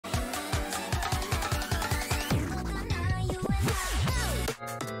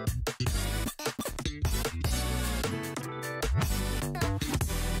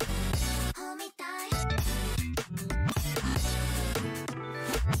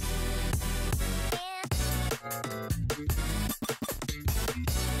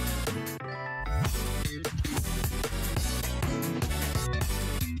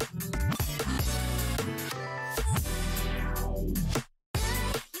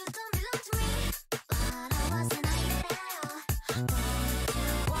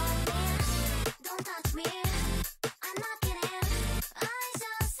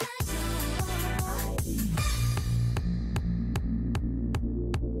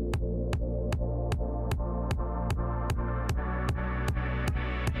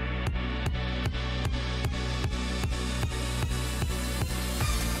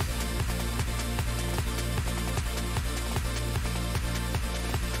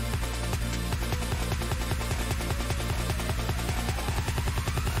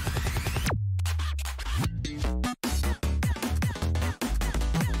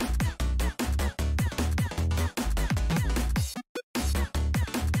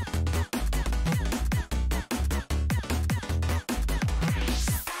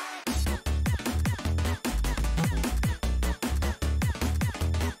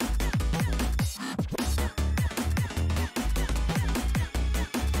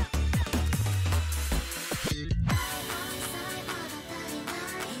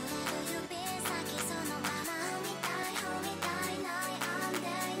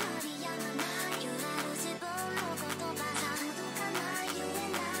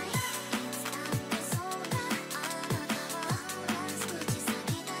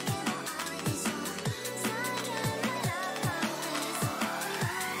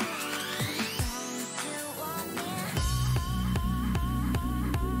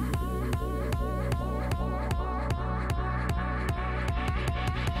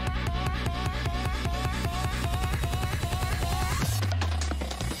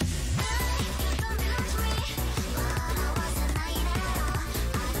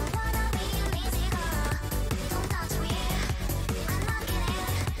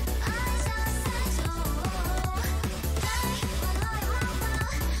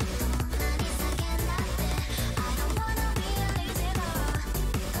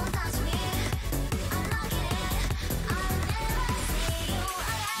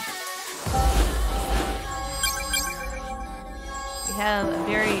have a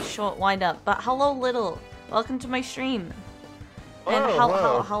very short wind-up, but hello, Little. Welcome to my stream. And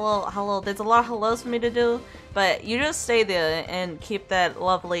hello. There's a lot of hellos for me to do, but you just stay there and keep that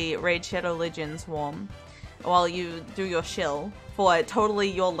lovely Raid Shadow Legends warm while you do your shill for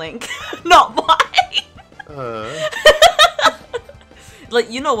totally your link, not mine. Like,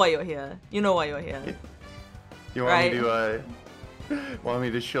 you know why you're here. You know why you're here. You want me to, want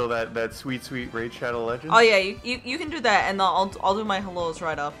me to show that sweet Raid Shadow Legends? Oh yeah, you can do that, and I'll do my hellos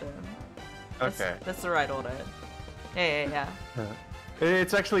right after. Okay. That's the right order. Yeah.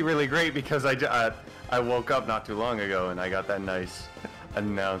 It's actually really great because I woke up not too long ago and I got that nice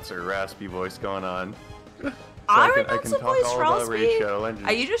announcer raspy voice going on. So I can talk all about Raid Shadow Legends.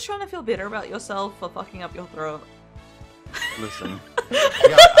 Are you just trying to feel bitter about yourself for fucking up your throat? Listen,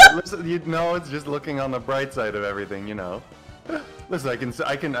 listen. You know, it's just looking on the bright side of everything. You know. Listen, I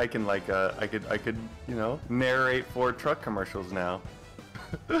could you know, narrate Ford truck commercials now.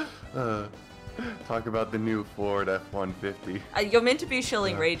 Talk about the new Ford F-150. You're meant to be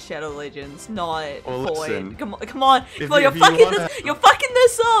shilling Raid Shadow Legends, not well, Ford. Come on, you're fucking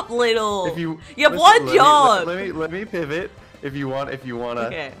this up, Little. You have one job. Let me pivot. If you want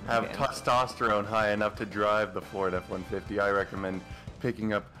to have testosterone high enough to drive the Ford F-150, I recommend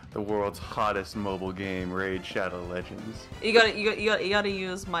picking up the world's hottest mobile game, Raid Shadow Legends. You gotta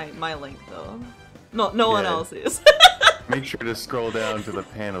use my link though. No one else is. Make sure to scroll down to the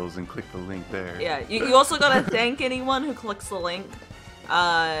panels and click the link there. Yeah, you also gotta thank anyone who clicks the link.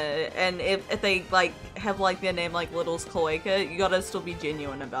 And if they like have like their name like Little's Cloaca, you gotta still be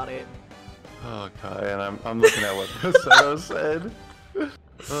genuine about it. Oh god, and I'm looking at what Poseidon said.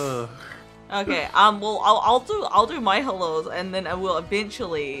 Okay, well I'll do my hellos, and then I will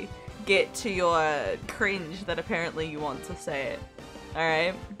eventually get to your cringe that apparently you want to say it.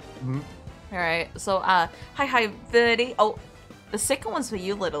 Alright? Mm-hmm. Alright, so hi Verdi. Oh, the second one's for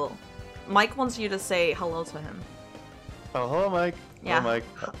you, Little. Mike wants you to say hello to him. Oh, hello Mike. Yeah. Hello Mike.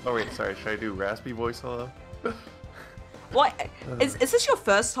 Oh wait, sorry, should I do raspy voice hello? What? Is this your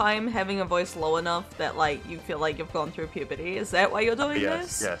first time having a voice low enough that like you feel like you've gone through puberty? Is that why you're doing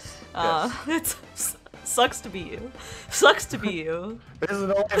this? Yes. It sucks to be you. Sucks to be you. This is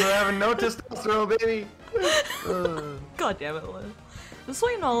the life of having no testosterone, baby. God damn it, Liv. This is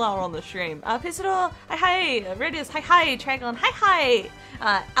why you're not allowed on the stream. Pisidor, hi, Radius, hi, Dragon, hi,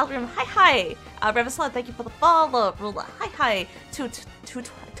 Algrim, hi, Revislot, thank you for the follow, Ruler, hi, Two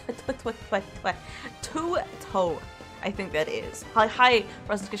Toe, I think that is. Hi,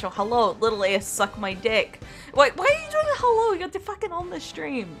 Resident Show, hello, Little Ass, suck my dick. Wait, why are you doing a hello? You're fucking on the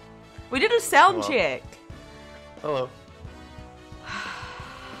stream. We did a sound check. Hello.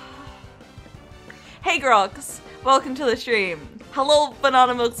 Hey, Grox, welcome to the stream. Hello,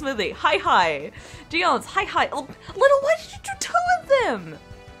 Banana Milk Smoothie. Hi. Dion's, hi. Oh, Little, why did you do two of them?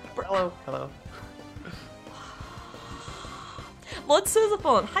 Hello. Lord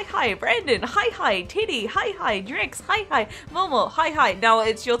Sousaphone, hi. Brandon, hi. Teddy, hi. Drix, hi. Momo, hi. Now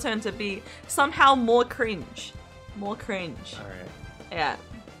it's your turn to be somehow more cringe. Alright. Yeah.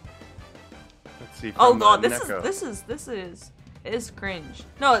 Let's see. Oh god, this is cringe.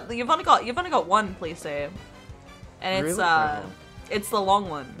 No, you've only got one, please say. And it's really? It's the long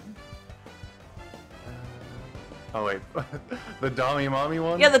one. Oh wait, the Dommy Mommy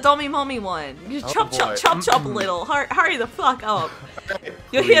one? Yeah, the Dommy Mommy one. You chop, Little. Hurry the fuck up. Right,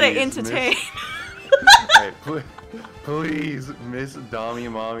 you're here to entertain. Please, Miss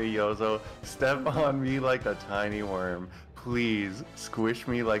Dommy Mommy Yozo, step on me like a tiny worm. Please, squish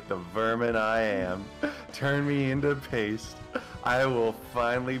me like the vermin I am. Turn me into paste. I will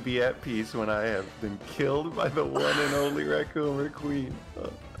finally be at peace when I have been killed by the one and only Raccoon Queen.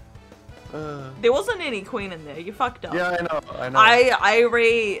 There wasn't any queen in there. You fucked up. Yeah, I know. I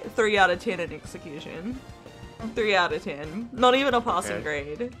rate 3 out of 10 in execution. 3 out of 10. Not even a passing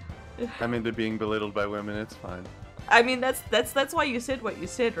grade. I'm into being belittled by women. It's fine. I mean, that's why you said what you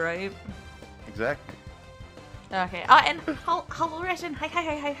said, right? Exactly. Okay. And hello, Ration.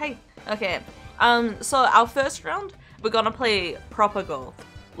 Hi. Okay. So our first round, we're gonna play proper golf,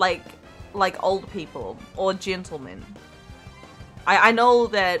 like old people or gentlemen. I know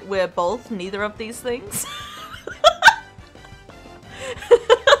that we're both neither of these things.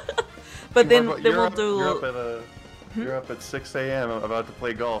 But then we'll do. You're up at 6 a.m. about to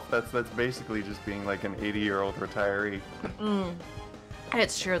play golf. That's basically just being like an 80-year-old retiree.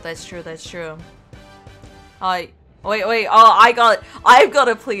 That's true. Wait. Oh, I've got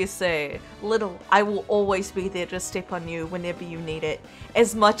to please say, Little, I will always be there to step on you whenever you need it.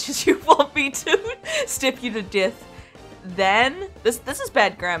 As much as you want me to step you to death. Then, this is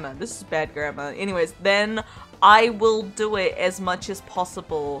bad grammar. Anyways, then I will do it as much as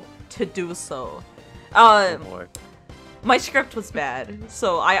possible to do so. Oh boy. My script was bad,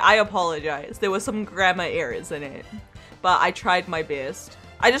 so I apologize. There were some grammar errors in it, but I tried my best.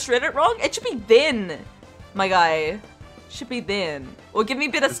 I just read it wrong? It should be then, my guy. Should be then. Or give me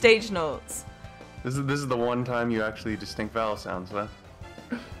better stage notes. This is the one time you actually distinct vowel sounds, huh?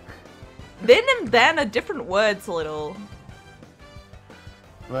 Then and then are different words, Little.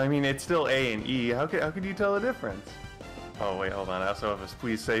 Well, I mean, it's still A and E. How could you tell the difference? Oh wait, hold on. I also have a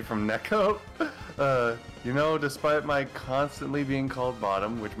please say from Neko. You know, despite my constantly being called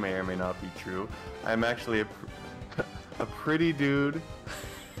bottom, which may or may not be true, I'm actually a pretty dude.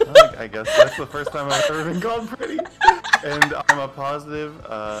 I guess that's the first time I've ever been called pretty. And I'm a positive.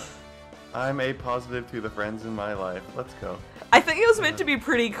 I'm a positive to the friends in my life. Let's go. I think it was meant to be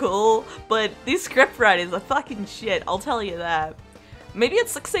pretty cool, but these script writers are fucking shit, I'll tell you that. Maybe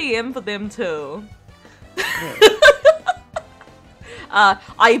it's 6 AM for them too. Yeah.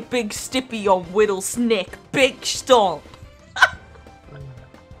 I big stippy on Whittle's neck, big stomp.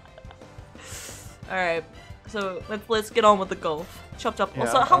 Alright, so let's get on with the golf. Chop chop. Yeah,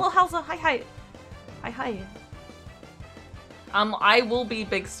 Also, hello, Howza, hi. Hi. I will be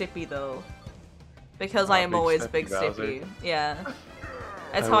Big Stippy though, because I am Big always Stippy Big Bowser. Stippy. Yeah,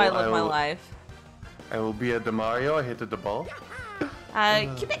 that's how I live my life. I will be a Demario. I hit the ball.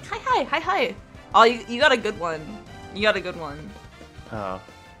 Keep it. Hi. Oh, you got a good one. You got a good one. Oh,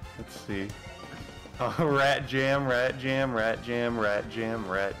 let's see. Oh, rat jam. There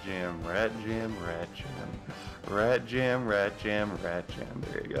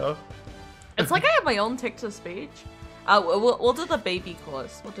you go. It's like I have my own text-to-speech. We'll do the baby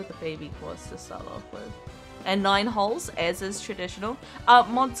course. We'll do the baby course to start off with. And 9 holes, as is traditional.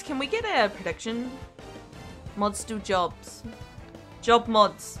 Mods, can we get a prediction? Mods do jobs. Job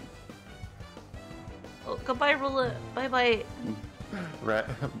mods. Oh, goodbye, ruler. Bye-bye. Rack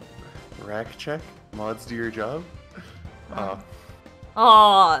check? Mods do your job?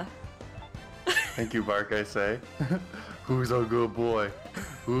 Aww. Thank you, Bark, I say. Who's a good boy?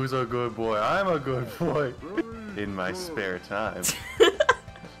 Who's a good boy? I'm a good boy. In my spare time.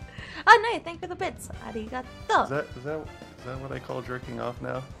 Oh no, thank you for the bits. Arigato. Is that what I call jerking off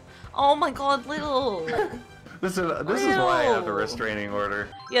now? Oh my god, Little. This is why I have the restraining order.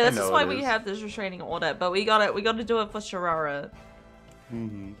 Yeah, this is why we have this restraining order, but we gotta do it for Sharara.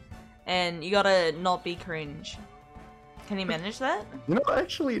 Mm-hmm. And you gotta not be cringe. Can you manage that? You know,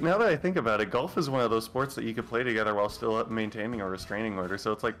 actually, now that I think about it, golf is one of those sports that you could play together while still maintaining a restraining order,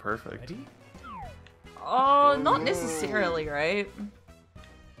 so it's like perfect. Oh, not necessarily, right?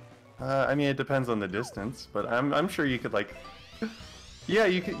 I mean, it depends on the distance, but I'm sure you could like. Yeah,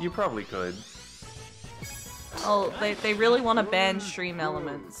 you probably could. Oh, they really want to ban stream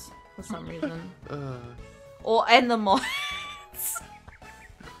elements for some reason. And the mods.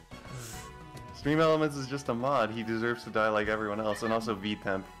 Stream Elements is just a mod. He deserves to die like everyone else. And also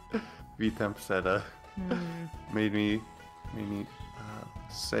VTemp. VTemp said, made me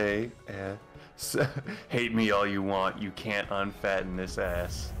say, hate me all you want. You can't unfatten this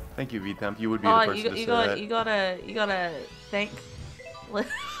ass. Thank you, VTemp. You would be the person to say that. You gotta thank Little.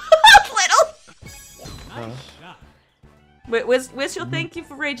 Where's your thank you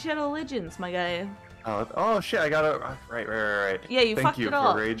for Raid Shadow Legends, my guy? Oh shit! I gotta right. Yeah, you fucked it up. Thank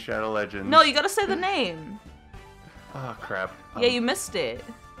you for Raid Shadow Legends. No, you gotta say the name. Oh crap. Yeah, you missed it.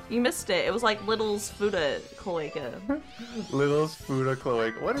 You missed it. It was like Little's Fuda Cloaca. Little's Fuda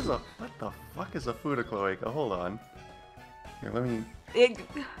Cloaca. What the fuck is a Fuda Cloaca? Hold on. Here, let me.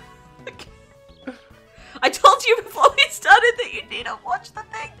 I told you before we started that you need to watch the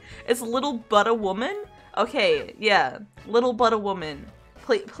thing. It's Little Butter Woman. Okay, yeah, Little Butter Woman.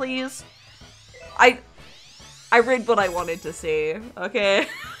 Please. I read what I wanted to say, okay?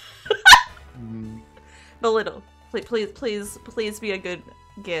 But Little, please be a good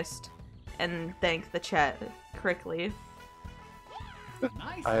guest and thank the chat correctly.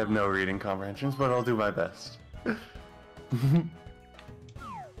 I have no reading comprehensions, but I'll do my best.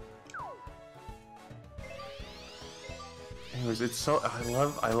 Anyways, it's so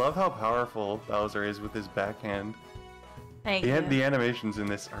I love how powerful Bowser is with his backhand. Thank you. The animations in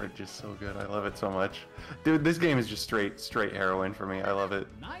this are just so good. I love it so much. Dude, this game is just straight heroin for me. I love it.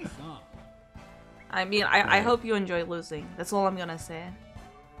 Nice, huh? I mean, I hope you enjoy losing. That's all I'm gonna say.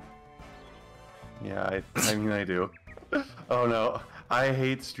 Yeah, I mean, I do. Oh no. I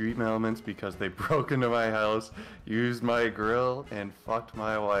hate Stream Elements because they broke into my house, used my grill, and fucked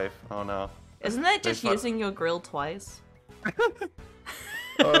my wife. Oh no. Isn't that just using your grill twice?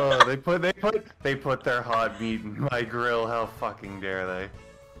 Oh, they put their hot meat in my grill. How fucking dare they?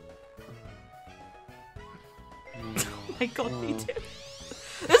 my god, me too.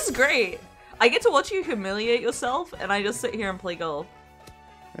 This is great. I get to watch you humiliate yourself, and I just sit here and play golf.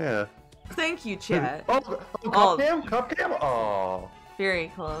 Yeah. Thank you, chat. Cupcam? Oh.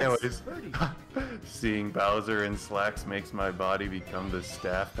 Very close. Anyways, seeing Bowser in slacks makes my body become the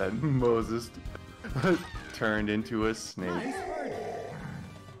staff that Moses turned into a snake.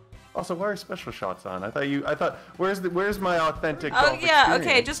 Also, why are special shots on? I thought, where's my authentic golf yeah, experience?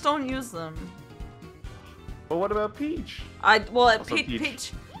 okay, just don't use them. But what about Peach?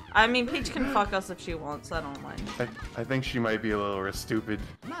 Peach. I mean, Peach can fuck us if she wants. I don't mind. I think she might be a little stupid.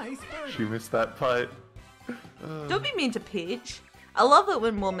 Nice. She missed that putt. Don't be mean to Peach. I love it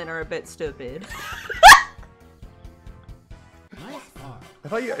when women are a bit stupid. I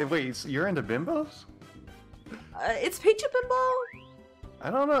thought wait, you're into bimbos? It's Peach a bimbo? I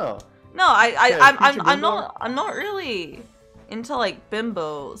don't know. No, Yeah, I'm not really into like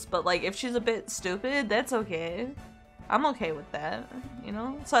bimbos, but like if she's a bit stupid, that's okay. I'm okay with that, you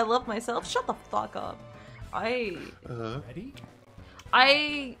know? So I love myself. Shut the fuck up. Ready?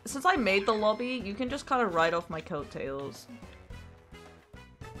 Since I made the lobby, you can just kind of ride off my coattails.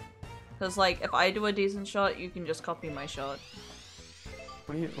 Cause like, if I do a decent shot, you can just copy my shot.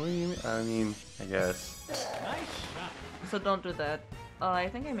 What do you mean? I mean, I guess. So don't do that. I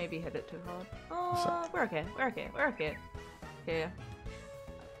think I maybe hit it too hard. We're okay. Okay.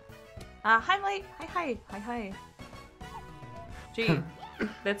 Hi, Light. Hi. Gee,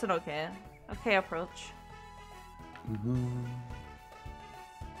 that's an okay. Okay approach.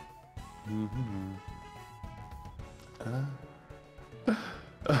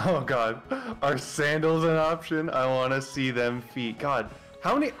 Oh god, are sandals an option? I want to see them feet. God,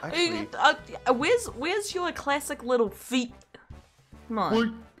 how many actually? Where's your classic little feet? Come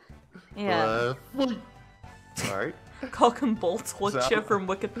on. Yeah. Alright. Cock and ball torture from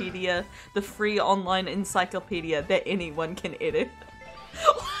Wikipedia, the free online encyclopedia that anyone can edit.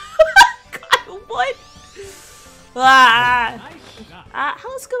 God, what? Hello,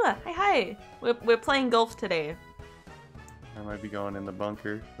 Scuba. Hi. We're playing golf today. I might be going in the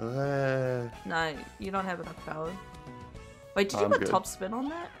bunker. No, you don't have enough power. Wait, did you put top spin on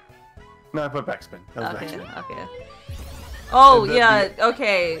that? No, I put backspin. That was backspin. Okay. Oh, yeah,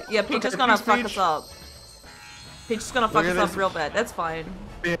 okay. Yeah, Peach is gonna fuck us up. Peach is gonna fuck us up real bad. That's fine.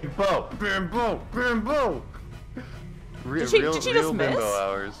 Bimbo! Did she just miss? Bimbo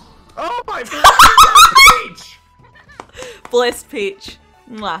hours. Oh my Peach! Bless Peach.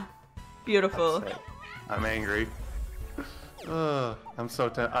 Mwah. Beautiful. I'm angry. I'm so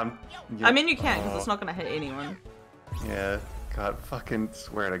tempted. I mean, you can't, because it's not gonna hit anyone. Yeah. God, fucking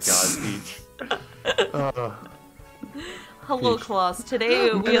swear to God, Peach. Hello, Peach. class.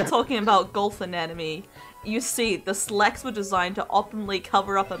 Today we are talking about golf anatomy. You see, the slacks were designed to optimally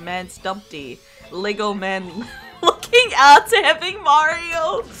cover up a man's dumpty. Lego man looking out to having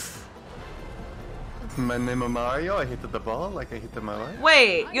Mario. My name is Mario. I hit the ball like I hit my life.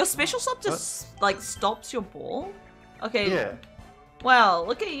 Wait, your special stop just like stops your ball? Okay. Yeah. Wow,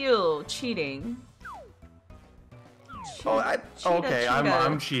 look at you cheating. Okay,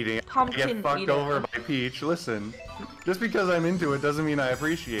 I'm cheating. I get fucked over by Peach. Listen, just because I'm into it doesn't mean I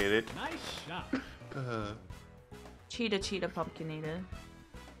appreciate it. Nice shot. Cheetah, pumpkin eater.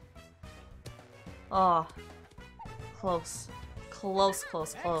 Oh, close.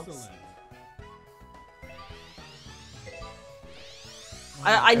 Excellent.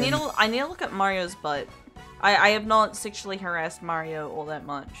 I need to look at Mario's butt. I have not sexually harassed Mario all that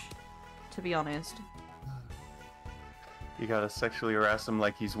much, to be honest. You gotta sexually harass him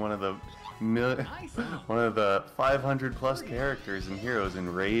like he's one of the 500 plus characters and heroes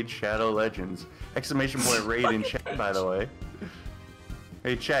in Raid Shadow Legends. Exclamation point Raid in chat, by the way.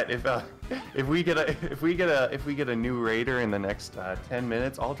 Hey chat, if we get a new raider in the next 10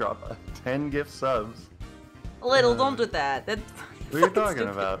 minutes, I'll drop 10 gift subs. Little, don't do that. That's what are you talking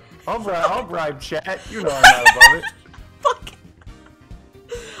about? I'll bribe chat. You know I'm not above it. Fuck.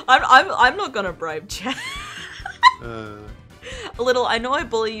 I'm not gonna bribe chat. Little, I know I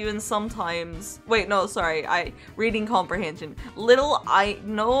bully you and sometimes. Wait, no, sorry. Reading comprehension. Little, I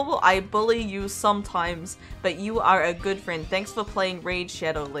know I bully you sometimes, but you are a good friend. Thanks for playing Raid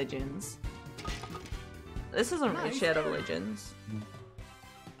Shadow Legends. This isn't Raid Shadow Legends.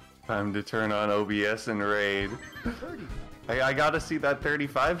 Time to turn on OBS and Raid. I gotta see that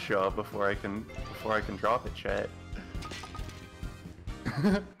 35 show up before I can drop it, chat.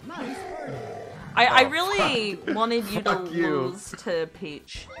 I really wanted you to lose to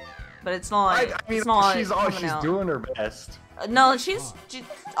Peach, but it's not. I mean, it's not she's doing her best. No,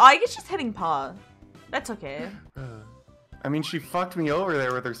 I guess she's hitting par. That's okay. I mean, she fucked me over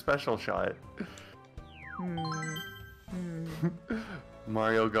there with her special shot.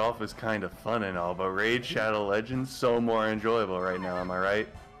 Mario Golf is kind of fun and all, but Raid Shadow Legends so more enjoyable right now, am I right?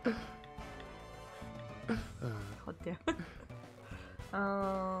 God damn it.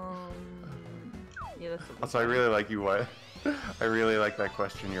 Yeah, that's Also, I really like you, what? I really like that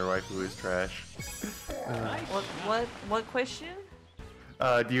question, your waifu is trash. What question?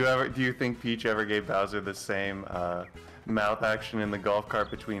 Do you think Peach ever gave Bowser the same mouth action in the golf cart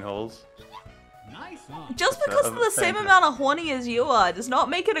between holes? Just because of the same amount of horny as you are does not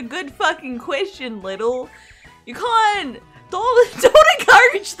make it a good fucking question, Little. You can't. Don't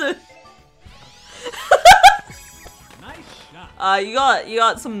encourage them. You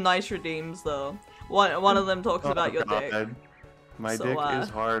got some nice redeems though. One of them talks about your dick. My So, dick is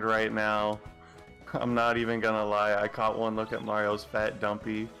hard right now. I'm not even gonna lie. I caught one look at Mario's fat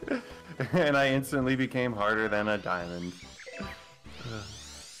dumpy, and I instantly became harder than a diamond.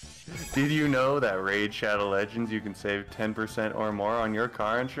 Did you know that Raid Shadow Legends you can save 10% or more on your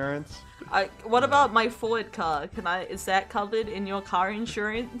car insurance? What about my Ford car? Is that covered in your car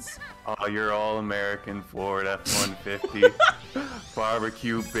insurance? Oh, your all-American Ford F-150.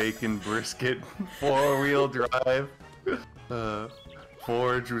 Barbecue, bacon, brisket, 4-wheel drive.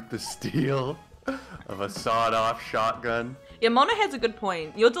 Forged with the steel of a sawed-off shotgun. Yeah, Mona has a good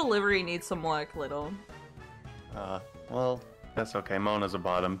point. Your delivery needs some work, Little. Well, that's okay. Mona's a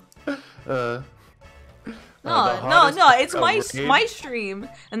bottom. No, it's my stream,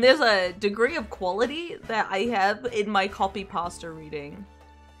 and there's a degree of quality that I have in my copy pasta reading.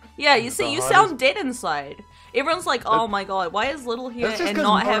 Yeah, you see, you sound dead inside. Everyone's like, "Oh my god, why is Little here and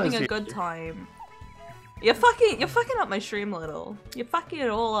not having a good time?" You're fucking up my stream, Little. You're fucking it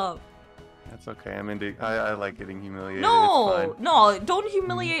all up. That's okay. I like getting humiliated. No, don't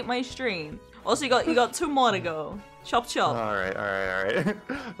humiliate my stream. Also, you got 2 more to go. Chop chop. All right.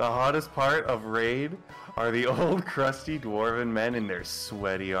 The hottest part of Raid are the old crusty dwarven men in their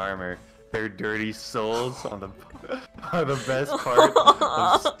sweaty armor. Their dirty souls are the best part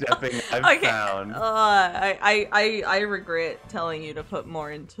of stepping I've found. I regret telling you to put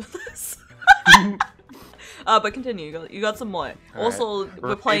more into this. But continue. You got some more. All also, right.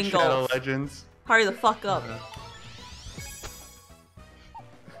 we're playing Shadow golf. Legends. Hurry the fuck up.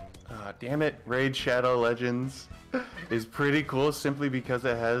 Damn it, Raid Shadow Legends is pretty cool simply because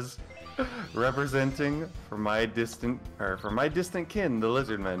it has representing for my distant kin, the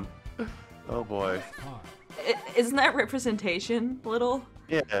Lizardmen. Oh boy. Isn't that representation, Little?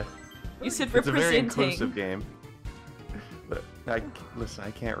 Yeah. You said It's a very representing. inclusive game. But listen,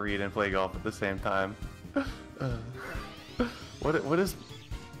 I can't read and play golf at the same time. What is?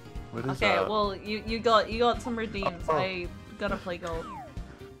 Okay, well, you got some redeems. I gotta play golf.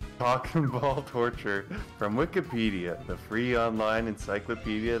 Talking ball torture from Wikipedia, the free online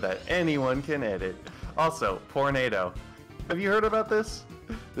encyclopedia that anyone can edit. Also, Pornado. Have you heard about this?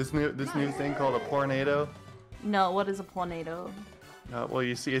 This new thing called a Pornado? No, what is a tornado? Well,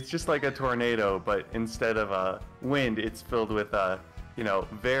 you see, it's just like a tornado, but instead of wind, it's filled with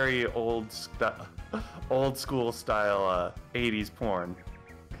very old school style 80s porn.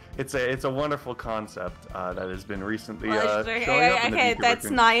 It's a wonderful concept that has been recently showing up in the okay, VTuber that's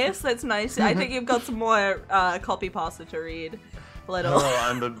community. nice. That's nice. I think you've got some more copy pasta to read. Little.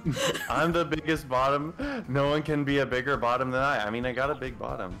 Oh, I'm the biggest bottom. No one can be a bigger bottom than I. I mean, I got a big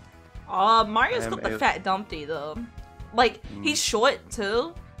bottom. Mario's got the fat Dumpty though. Like he's short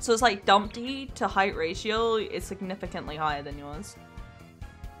too, so it's like Dumpty to height ratio is significantly higher than yours.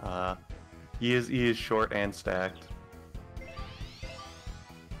 He is short and stacked.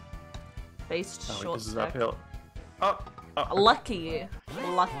 Based short this is stack. uphill. Lucky.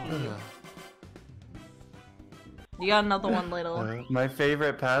 You got another one, Little. My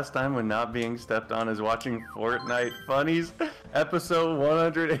favorite pastime when not being stepped on is watching Fortnite Funnies, episode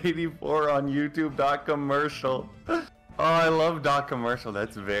 184 on YouTube.commercial. Oh, I love .commercial.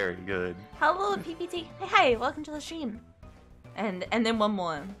 That's very good. Hello, PPT. Hey, welcome to the stream. And then one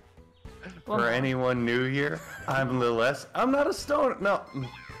more. For anyone new here, I'm Liles. I'm not a stoner. No,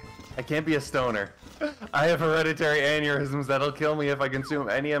 I can't be a stoner. I have hereditary aneurysms that'll kill me if I consume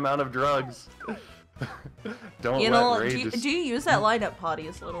any amount of drugs. Do you use that line at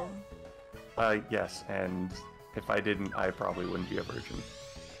parties, Little? Yes, and if I didn't, I probably wouldn't be a virgin.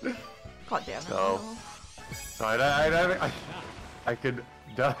 God damn it. So I could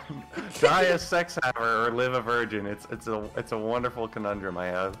die a sex haver or live a virgin. It's a wonderful conundrum I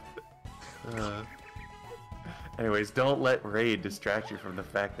have. Anyways, don't let Raid distract you from the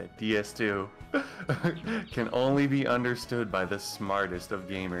fact that DS2 can only be understood by the smartest of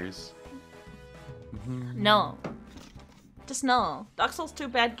gamers. No. Just no. Dark Souls 2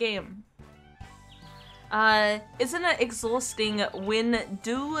 bad game. Isn't it exhausting when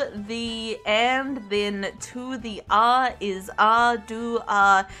do the and then to the is do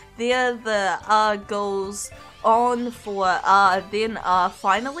there the goes on for then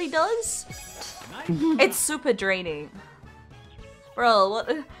finally does? It's super draining. Bro,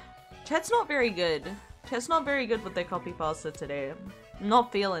 what? Chat's not very good. Chat's not very good with their copy pasta today. I'm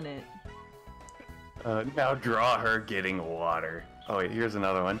not feeling it. Now draw her getting water. Oh wait, here's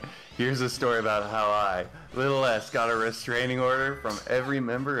another one. Here's a story about how I, little S, got a restraining order from every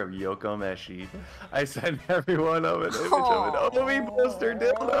member of Yokomeshi. I sent everyone of an image of an Omi poster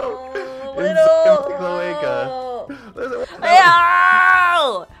dildo in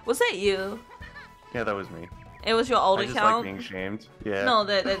Ow! Was that you? Yeah, that was me. It was your old I just account? like being shamed. Yeah. No,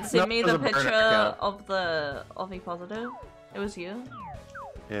 that sent me it was the a burner picture account. of the Ovi positive. It was you?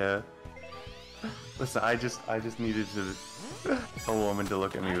 Yeah. Listen, I just needed a woman to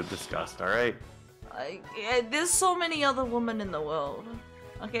look at me with disgust, alright? Yeah, there's so many other women in the world.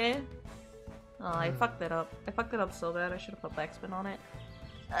 Okay? Oh, I fucked that up. I fucked it up so bad, I should have put backspin on it.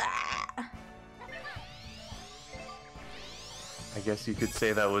 Ah. I guess you could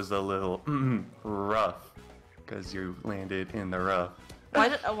say that was a little rough, because you landed in the rough. Why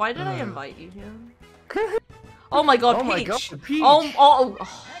did I invite you here? Oh my god, Oh Peach! my god, Peach! Oh.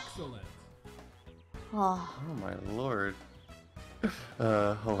 Excellent. Oh. Oh my lord.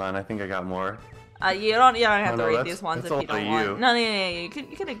 Hold on, I think I got more. You don't have Oh, to no, read that's- these ones that's if all you don't by want. you. No, you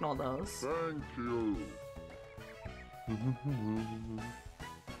can ignore those. Thank you.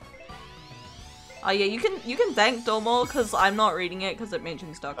 Oh yeah, you can thank Domo because I'm not reading it because it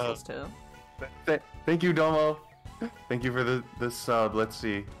mentions Dark Souls 2. Thank you, Domo. Thank you for the sub. Let's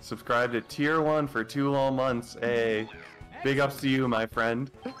see. Subscribe to Tier 1 for 2 whole months. Hey, big ups to you, my friend.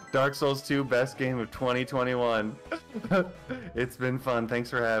 Dark Souls 2, best game of 2021. It's been fun.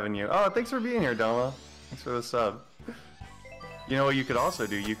 Thanks for having you. Oh, thanks for being here, Domo. Thanks for the sub. You know what you could also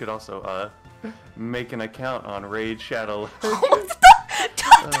do? You could also make an account on Raid Shadow.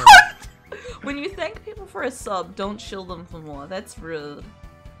 When you thank people for a sub, don't shill them for more. That's rude.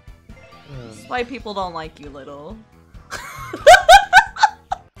 That's why people don't like you, Little.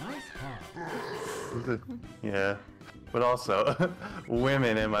 Nice hat. Yeah, but also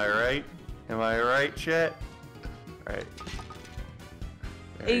women. Am I right? Am I right, chat? Right.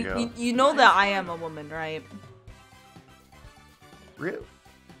 There you go. You know that I am a woman, right? Really?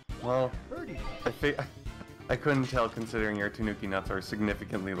 Well, I couldn't tell considering your tanuki nuts are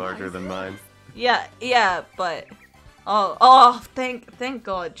significantly larger than mine. Yeah, but oh, thank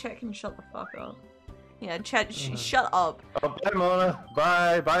God, Chat can shut the fuck up. Yeah, Chat, shut up. Oh, bye, Mona.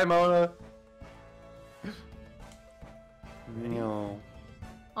 Bye, Mona. No.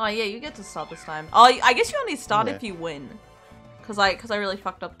 Oh yeah, you get to start this time. Oh, I guess you only start Yeah. if you win, cause I really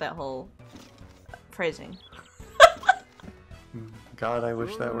fucked up that whole phrasing. God, I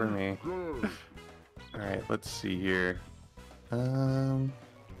wish that were me. Alright, let's see here.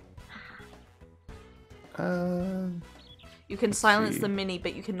 You can silence see. the mini,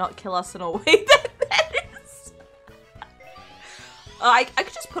 but you cannot kill us in a way that is. I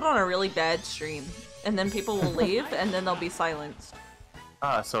could just put on a really bad stream, and then people will leave, and then they'll be silenced.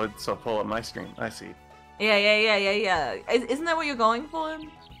 Ah, so pull up my screen. I see. Yeah. Isn't that what you're going for?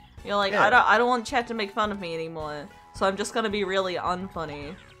 You're like, Yeah. I don't want chat to make fun of me anymore, so I'm just gonna be really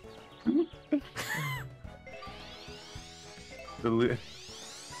unfunny.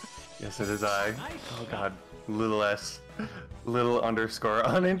 Yes, it is I. Oh god, little s, little underscore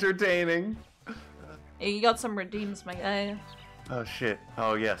unentertaining. Hey, you got some redeems, my guy. Oh shit.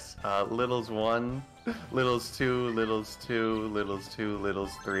 Oh yes. Littles 1, Littles 2, Littles 2, Littles 2,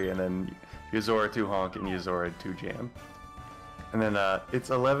 Littles 3, and then Yuzora 2 Honk and Yuzora 2 Jam. And then it's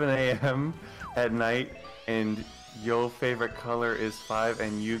 11 a.m. at night, and your favorite color is 5,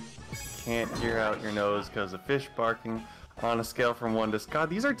 and you can't hear out your nose because of fish barking on a scale from 1 to... God,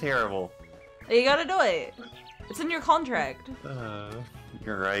 these are terrible. You gotta do it. It's in your contract.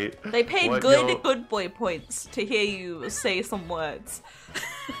 You're right. They paid What good boy points to hear you say some words.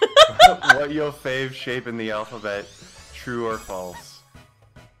 What your fave shape in the alphabet? True or false?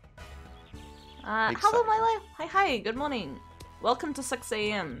 Hello, my life. Hi, good morning. Welcome to 6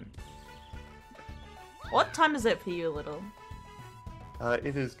 a.m. What time is it for you, Little?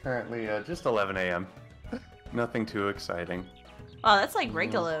 It is currently just 11 a.m. Nothing too exciting. Oh, that's like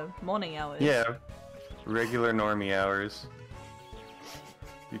regular morning hours. Yeah, regular normie hours.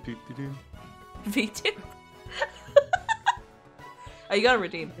 Doo-doo-doo-doo. V2. Oh, you gotta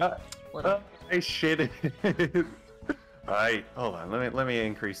redeem. Little. I shit it. Alright, hold on. Let me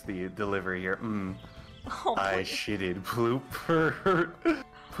increase the delivery here. Oh, I please. shitted blooper.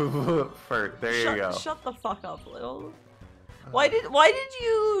 Furt. There you go. Shut the fuck up, Little. Why did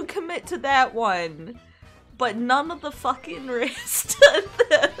you commit to that one, but none of the fucking rest?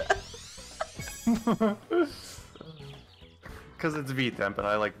 Because it's V-Temp and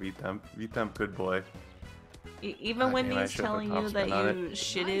I like V-Temp. V-Temp, good boy. Even when he's telling you that you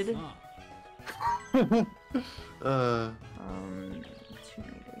shitted. 2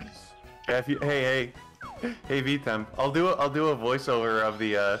 meters. Yeah, if you, hey V-Temp, I'll do a voiceover of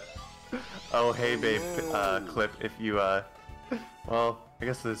the oh hey babe clip if you well, I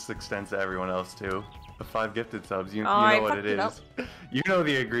guess this extends to everyone else too. The 5 gifted subs, you know what it is. You know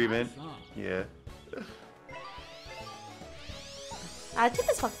the agreement. Yeah.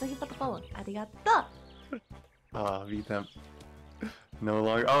 Tippus Fox, thank you for the follow. Arigato. Ah, V-Temp. No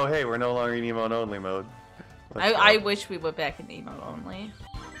longer. Oh, hey, we're no longer in emote only mode. I wish we were back in emote only.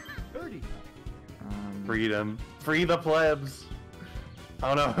 Freedom. Free the plebs.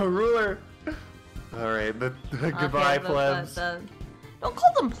 Oh no, ruler. Alright, the goodbye plebs. Don't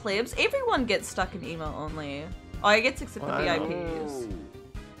call them plebs. Everyone gets stuck in emote only. Oh, I get except for VIPs.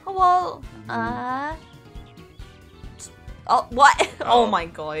 Hello. Oh, what? Oh my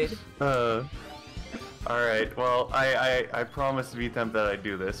god. Alright, well, I promised V-Temp that I'd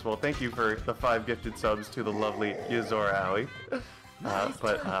do this. Well, thank you for the 5 gifted subs to the lovely Yazora Aoi.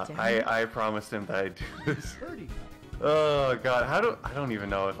 But I promised him that I'd do this. Oh god, I don't even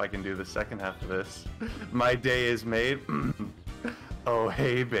know if I can do the second half of this. My day is made. Oh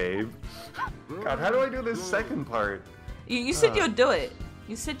hey babe. God, how do I do this second part? You said you'll do it.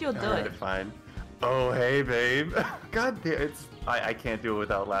 You said you'll do it. Fine. Oh hey babe. God damn, I can't do it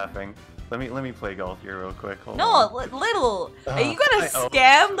without laughing. Let me play golf here real quick. Hold on. Little. Are you gonna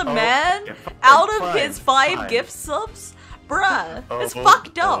scam the man out of his 5 gift subs? Bruh, it's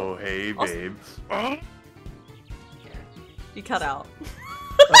fucked up. Oh hey babe. You cut out.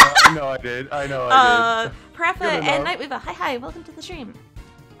 I know I did. I did. Parappa and Nightweaver. Hi, welcome to the stream.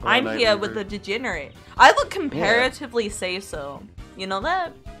 I'm here with the degenerate. I look comparatively say-so. You know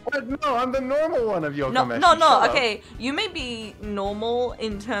that? What? No, I'm the normal one of Yokomeshi. No. Okay, you may be normal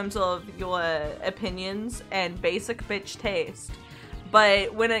in terms of your opinions and basic bitch taste,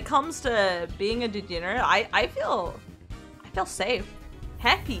 but when it comes to being a degenerate, I feel safe,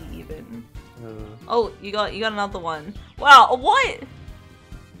 happy even. Oh, you got another one. Wow, what?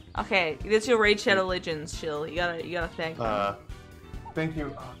 Okay, that's your Raid Shadow Legends, Chill. You gotta thank them. Thank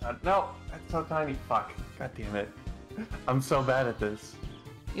you. Oh, God. No, that's so tiny. Fuck. God damn it. I'm so bad at this.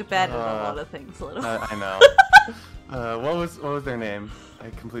 You're bad at a lot of things, Little. I know. What was their name? I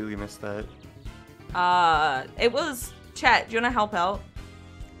completely missed that. It was chat. Do you wanna help out?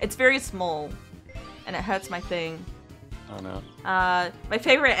 It's very small, and it hurts my thing. Oh no. My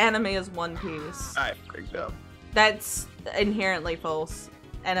favorite anime is One Piece. I freaked up. That's inherently false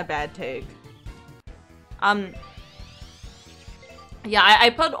and a bad take. Yeah, I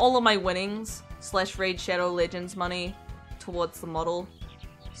put all of my winnings / Raid Shadow Legends money towards the model,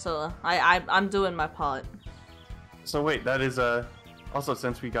 so I'm doing my part. So wait, that is also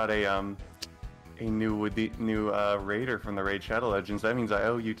since we got a new raider from the Raid Shadow Legends, that means I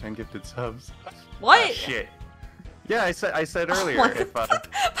owe you 10 gifted subs. What? Shit. Yeah, I said earlier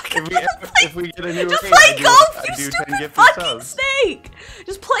if we get a new just raid, play golf, I you do stupid 10 gifted fucking subs. snake!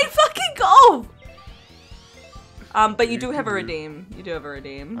 Just play fucking golf! But you do have a redeem. You do have a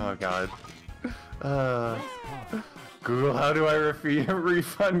redeem. Oh god. Google, how do I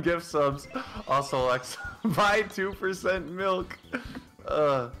refund gift subs? Also, Alexa, buy 2% milk.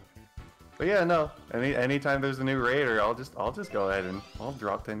 But yeah, no. Anytime there's a new raider, I'll just go ahead and I'll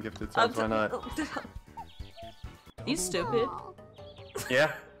drop 10 gifted subs. Why not? You stupid.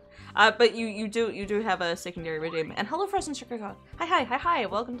 Yeah. But you do have a secondary redeem. And hello, Frozen Chicago. Hi.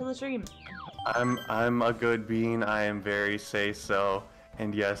 Welcome to the stream. I'm a good bean. I am very say-so.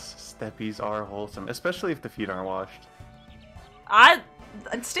 And yes, steppies are wholesome, especially if the feet aren't washed.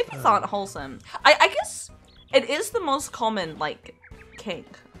 Steppies aren't wholesome. I guess it is the most common, like, kink.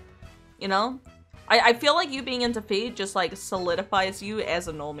 You know? I feel like you being into feet just, like, solidifies you as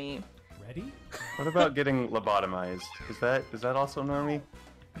a normie. Ready? What about getting lobotomized? Is that also normie?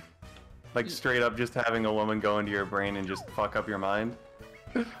 Like, straight up just having a woman go into your brain and just fuck up your mind?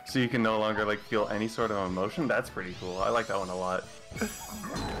 So you can no longer, like, feel any sort of emotion? That's pretty cool. I like that one a lot.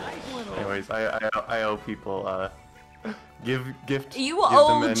 Anyways, I owe people, gift. You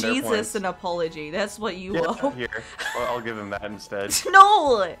owe Jesus an apology. That's what you owe. Here, I'll give him that instead.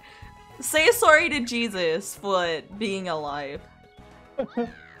 No! Say sorry to Jesus for being alive.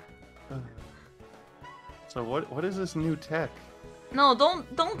 So what is this new tech? No,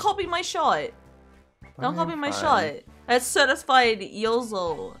 don't copy my shot. Don't copy my shot. That's certified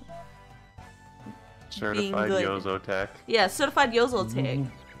Yozo. Certified good. Yozo tech. Yeah, certified Yozo tech.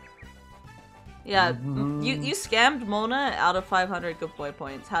 Yeah, you scammed Mona out of 500 good boy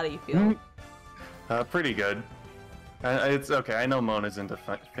points. How do you feel? Pretty good. It's okay. I know Mona's into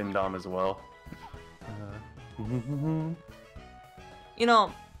Findom as well. You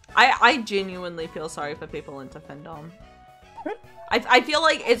know, I genuinely feel sorry for people into Findom. I feel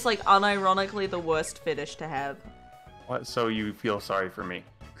like it's like unironically the worst fetish to have. What? So you feel sorry for me?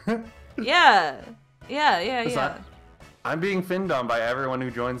 Yeah. Yeah. I'm being Findom by everyone who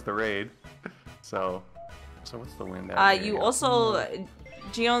joins the raid. So what's the win? You also,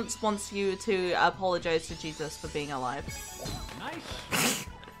 Gions wants you to apologize to Jesus for being alive. Nice.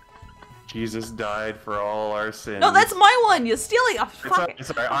 Jesus died for all our sins. No, that's my one. You're stealing. Oh, fuck.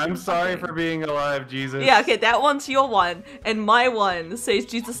 Sorry. I'm sorry for being alive, Jesus. Yeah, okay, that one's your one, and my one says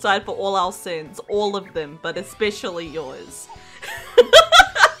Jesus died for all our sins, all of them, but especially yours.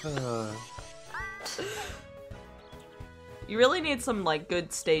 You really need some like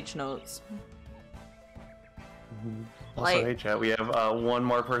good stage notes. Also, Like- hey chat, we have one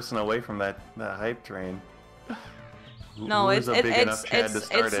more person away from that hype train. No, Who's a big enough Chad to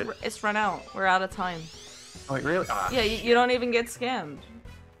start it? it's run out. We're out of time. Oh, wait, really? Ah, Yeah, you don't even get scammed.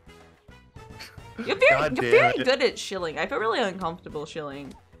 You're God very damn it. good at shilling. I feel really uncomfortable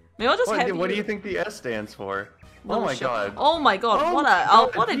shilling. Maybe I'll just have What do you think the S stands for? Little Oh my shill- god. Oh my god! Oh what my a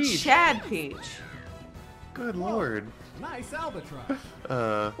God, what a peach. Chad peach! Good lord. Nice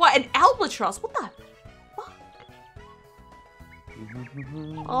albatross. What an albatross! What the?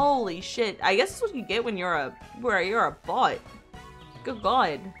 Holy shit! I guess that's what you get when you're a bot. Good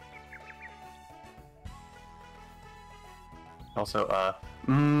god. Also,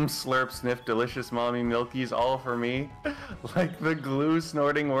 slurp, sniff, delicious mommy milkies, all for me. Like the glue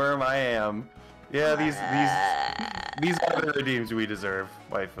snorting worm I am. Yeah, these are the redeems we deserve,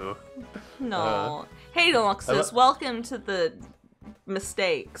 waifu. No. Hey Deluxes, welcome to the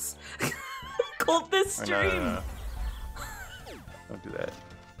mistakes. Called this stream. No. Don't do that.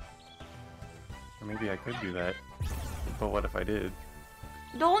 Or maybe I could do that. But what if I did?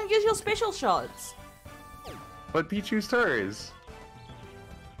 Don't use your special shots. But Pichu's hers.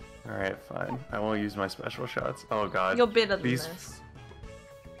 Alright, fine. I won't use my special shots. Oh god. You're better than These- this.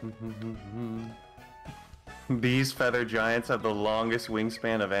 These feather giants have the longest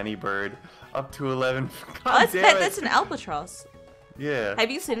wingspan of any bird. Up to 11. Oh, God damn it. that's an albatross. Yeah. Have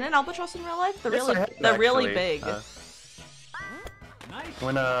you seen an albatross in real life? They're Yes, I have, they're really actually. big. Nice.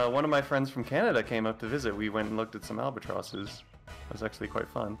 When one of my friends from Canada came up to visit, we went and looked at some albatrosses. It was actually quite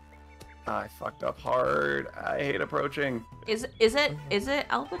fun. I fucked up hard. I hate approaching. Is it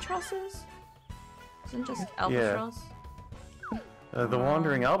albatrosses? Isn't just albatross? The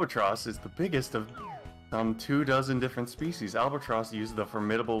wandering albatross is the biggest of 24 different species. Albatross use the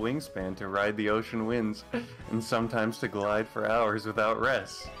formidable wingspan to ride the ocean winds and sometimes to glide for hours without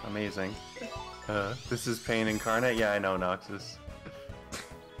rest. Amazing. This is pain incarnate? Yeah, I know, Noxus.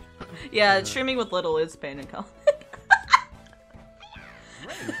 Yeah, streaming with little is pain and call.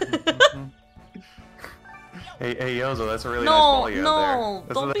 Hey, Yozo, that's a really nice volley out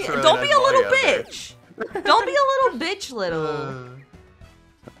there. Don't be That's a really don't nice be a volley little out there. bitch. Don't be a little bitch, little.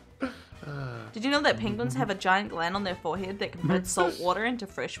 Did you know that penguins have a giant gland on their forehead that converts salt water into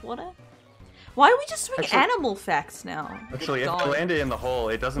fresh water? Why are we just doing Actually- animal facts now? Actually, if God. I land it in the hole,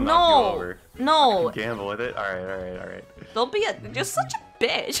 it doesn't knock you No, over. no, Gamble with it. Alright. don't be you're such a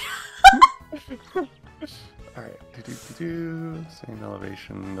bitch. Alright. Same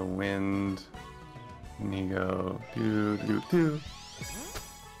elevation, the wind. Nigo. You're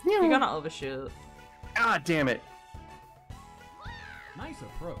gonna overshoot. Ah, damn it. Nice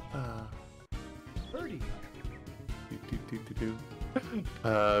approach. Birdie.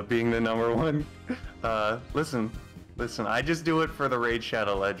 Being the number one. Listen, I just do it for the Raid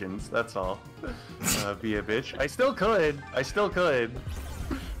Shadow Legends, that's all. Be a bitch. I still could.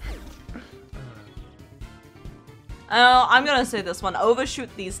 Oh, I'm gonna say this one. Overshoot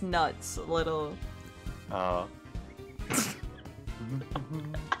these nuts, little. Oh.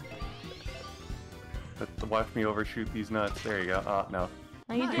 Watch me overshoot these nuts. There you go. Oh, no.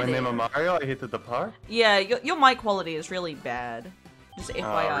 Oh, you did My name it. is Mario, I hit the par? Yeah, your mic quality is really bad. Just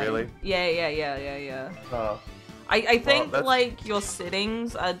FYI. really? Yeah. Oh. I think that's- like your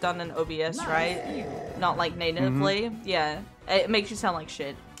settings are done in OBS, right? Not like natively. Yeah, it makes you sound like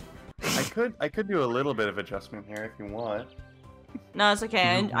shit. I could do a little bit of adjustment here if you want. No, it's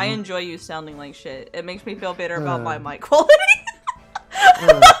okay. I enjoy you sounding like shit. It makes me feel better about my mic quality.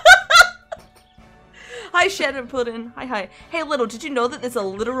 Hi, Hi, Shadow Puddin. Hi. Hey, Little, did you know that there's a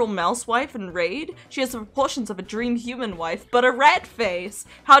literal mouse wife in Raid? She has the proportions of a dream human wife, but a rat face.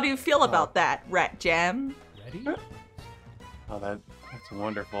 How do you feel about that, Rat Jam? Ready? Oh, that's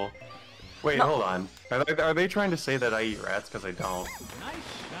wonderful. Wait, No. hold on. Are they trying to say that I eat rats? Because I don't.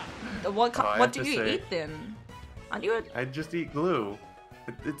 Nice shot. What do you eat then? Aren't you I just eat glue.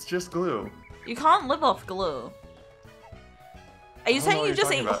 It's just glue. You can't live off glue. Are you I don't know saying what you you're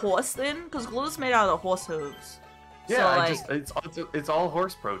just talking eat about. horse then? Because glue is made out of horse hooves. Yeah, So, it's all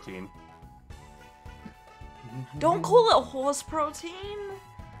horse protein. don't call it horse protein.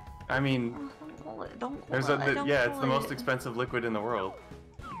 I mean, Don't call it. Don't call there's it. a don't yeah, it's call the most it. expensive liquid in the world.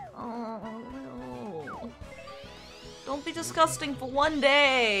 Oh, no. Don't be disgusting for one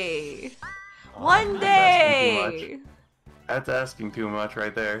day. One that's asking too day. That's asking too much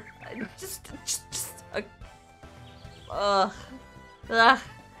right there. Just.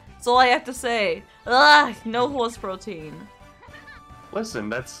 That's all I have to say. No horse protein. Listen,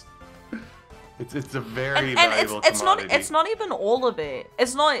 that's it's a very And valuable commodity. it's not even all of it.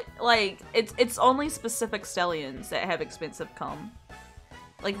 It's not like it's only specific stallions that have expensive cum.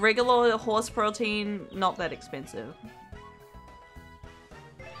 Like regular horse protein, not that expensive.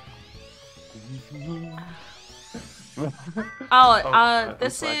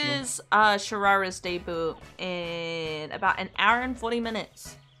 This slacking. is Shirara's debut in about an hour and 40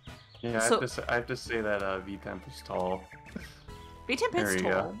 minutes. Yeah, I have to say that V-Temp is tall. B-Temp There is you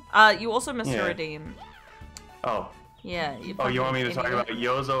tall. You also missed Yeah. a redeem. Oh. Yeah. You want me to talk idiot. about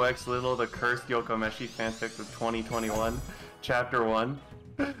Yozo X Little, the cursed Yokomeshi fanfic of 2021, Chapter 1?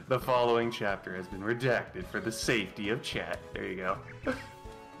 The following chapter has been redacted for the safety of chat. There you go.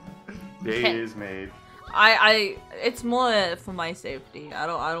 Day Okay. is made. It's more for my safety. I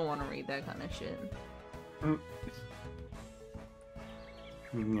don't want to read that kind of shit.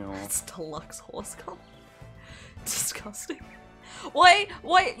 No. It's deluxe horse cum. Disgusting. Wait,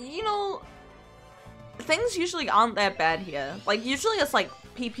 you know, things usually aren't that bad here. Like, usually it's like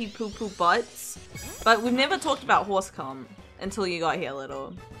pee-pee poo-poo butts, but we've never talked about horse cum until you got here,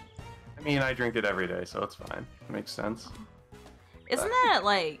 Little. I mean, I drink it every day, so it's fine. Makes sense. Isn't that,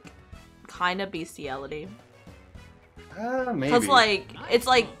 like, kind of bestiality? Maybe. Because, like, it's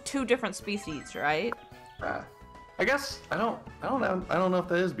like two different species, right? I guess I don't know if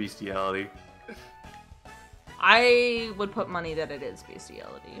that is bestiality. I would put money that it is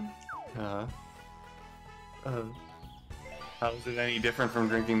bestiality. How is it any different from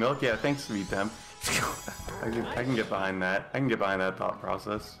drinking milk? Yeah, thanks, V-Temp. I can get behind that. I can get behind that thought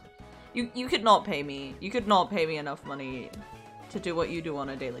process. You could not pay me. You could not pay me enough money to do what you do on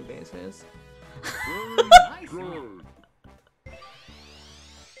a daily basis.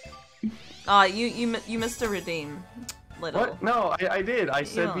 You missed a redeem, Little. What? No, I did. I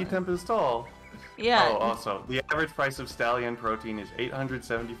said Yeah. V-Temp is tall. Yeah. Oh, also, the average price of stallion protein is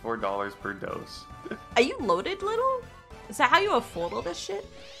 $874 per dose. Are you loaded, Little? Is that how you afford all this shit?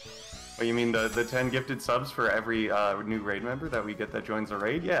 Oh, you mean the 10 gifted subs for every new raid member that we get that joins the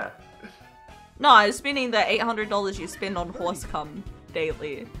raid? Yeah. No, I was meaning the $800 you spend on horse cum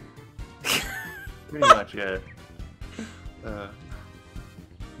daily. Pretty much, yeah.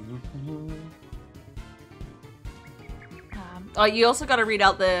 You also gotta read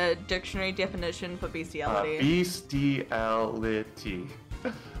out the dictionary definition for bestiality. Bestiality.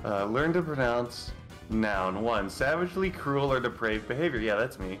 Learn to pronounce noun. 1. Savagely cruel or depraved behavior. Yeah,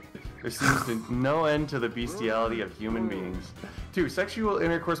 that's me. There seems to no end to the bestiality of human beings. 2. Sexual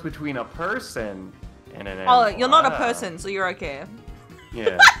intercourse between a person and an animal. Oh, you're not a Ah, person, so you're okay.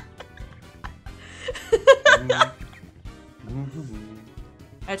 Yeah.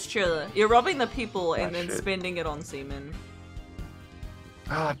 That's true. You're robbing the people and then shit. spending it on semen.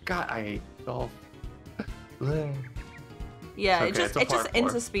 Ah, God, I hate golf. Yeah, Okay, it's just it's a parkour.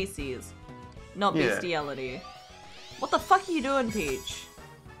 interspecies, not Yeah. bestiality. What the fuck are you doing, Peach?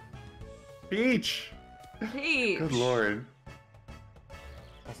 Peach! Peach. Good lord.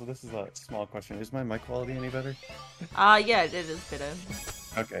 Also, this is a small question. Is my mic quality any better? Yeah, it is better.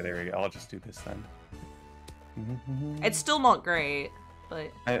 Okay, there we go. I'll just do this then. It's still not great, but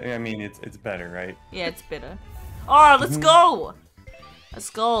I mean, it's better, right? yeah, it's better. Alright, let's go! Let's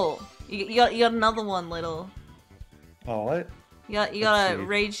go. You got another one, Little. Oh, what? You got Let's a see.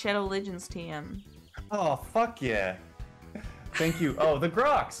 Raid Shadow Legends TM. Oh, fuck yeah. Thank you. Oh, the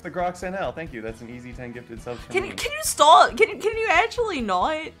Grox! The Grox NL. Thank you. That's an easy 10 gifted subs from Can me. you stop? Can you actually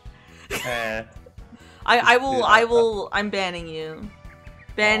not? I'm banning you.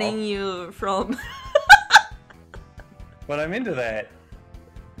 Banning Aw. you from But I'm into that.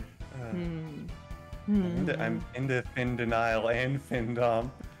 I'm into fin denial and fin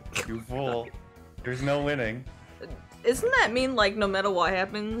dom. You fool. There's no winning. Isn't that mean, like, no matter what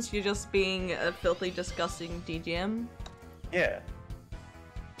happens, you're just being a filthy, disgusting DGM? Yeah.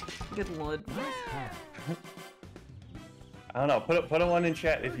 Good lord. I don't know. Put a 1 in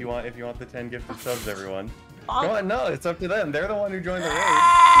chat if you want the 10 gifted subs, everyone. Oh. Go on, no, it's up to them. They're the one who joined the raid.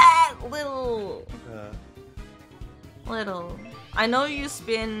 Ah, little. I know you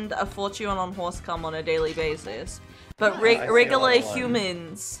spend a fortune on horsecom on a daily basis, but regular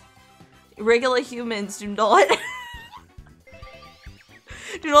humans do not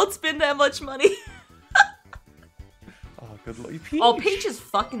do not spend that much money. Oh, good lord. Peach. Oh, Peach is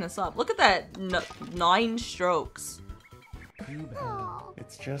fucking us up. Look at that 9 strokes.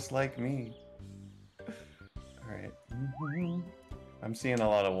 It's just like me. Alright. I'm seeing a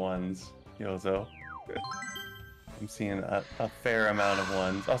lot of 1s, Yozo. I'm seeing a fair amount of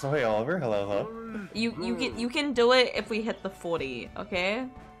 1s. Also, hey Oliver, hello. You can do it if we hit the 40, okay?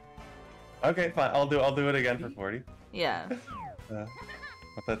 Okay, fine. I'll do it again for 40. Yeah.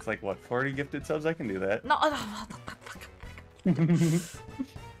 But that's like what, 40 gifted subs? I can do that. No.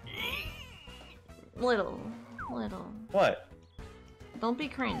 Little. What? Don't be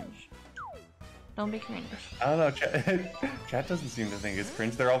cringe. Don't be cringe. I don't know. Chat doesn't seem to think it's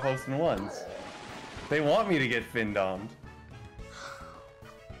cringe. They're all posting 1s. They want me to get fin-domed.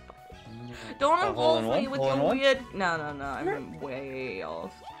 Don't involve me with Hole in your one? weird. No. I'm way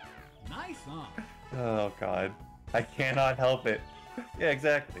off. Nice, huh? Oh god, I cannot help it. Yeah,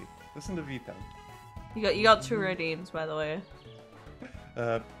 exactly. Listen to Vito. You got 2 redeems, by the way.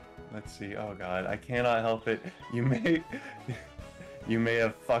 Let's see. Oh god, I cannot help it. You may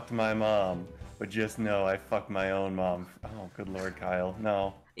have fucked my mom, but just know I fucked my own mom. Oh, good lord, Kyle.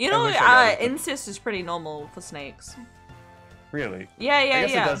 No. You know, incest is pretty normal for snakes. Really? Yeah. I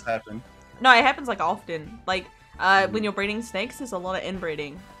guess it does happen. No, it happens like often. Like, when you're breeding snakes, there's a lot of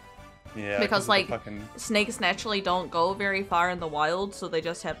inbreeding. Yeah. Because like snakes naturally don't go very far in the wild, so they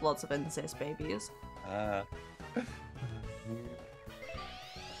just have lots of incest babies.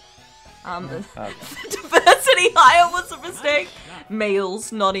 Diversity higher was a mistake.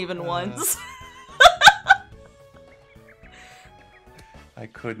 Males, not even once. I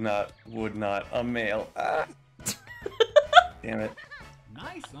would not, a male. Ah. Damn it.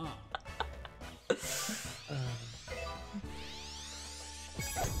 Nice, huh?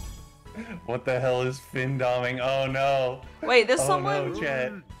 What the hell is fin doming? Oh no. Wait, there's someone. No,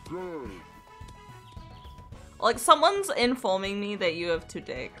 chat. Like, someone's informing me that you have 2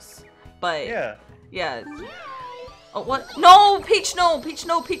 dicks. But. Yeah. Oh, what? No! Peach, no! Peach,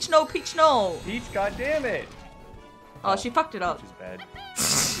 no! Peach, no! Peach, no! Peach, goddammit! Oh, she fucked it up. Peach is bad.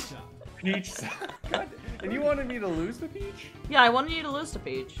 Peach. God, and you wanted me to lose to Peach? Yeah, I wanted you to lose to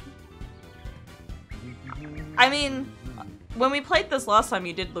Peach. I mean, when we played this last time,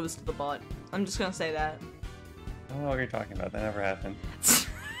 you did lose to the bot. I'm just gonna say that. I don't know what you're talking about. That never happened.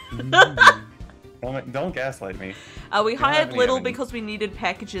 Don't gaslight me. We hired Little because we needed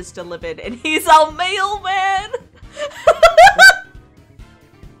packages delivered, and he's our mailman!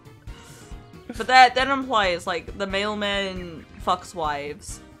 But that implies, like, the mailman fucks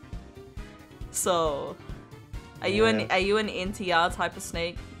wives. So, are you an NTR type of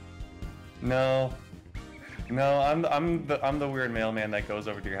snake? No, I'm the weird mailman that goes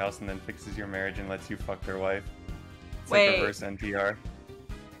over to your house and then fixes your marriage and lets you fuck their wife. It's like reverse NTR.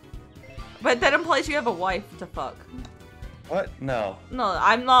 But that implies you have a wife to fuck. What? No. No,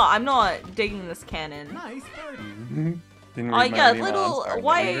 I'm not digging this canon. Nice birdie. Didn't Oh read yeah, my Little.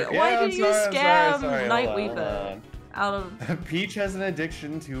 Why did you scam Nightweaver out of? Peach has an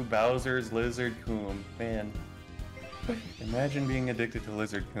addiction to Bowser's Lizard Coom. Man, imagine being addicted to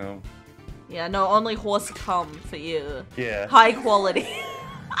Lizard Coom. Yeah, no, only horse cum for you. Yeah. High quality.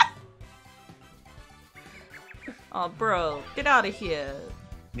 Oh, bro, get out of here.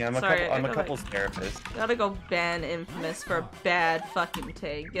 Yeah, I'm a couple's therapist. Gotta go ban Infamous for a bad fucking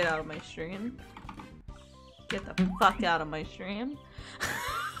take. Get out of my stream. Get the fuck out of my stream.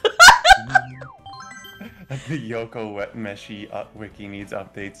 The Yokomeshi wiki needs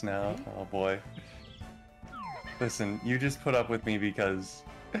updates now. Oh boy. Listen, you just put up with me because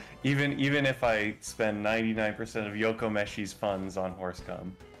even if I spend 99% of Yokomeshi's funds on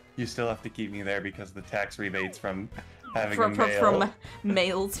Horsecom, you still have to keep me there because of the tax rebates from having a male. From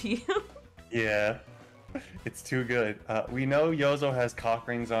male to you. Yeah. It's too good. We know Yozo has cock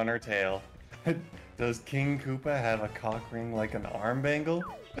rings on her tail. Does King Koopa have a cock ring like an arm bangle?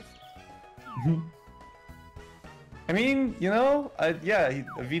 I mean, you know, yeah,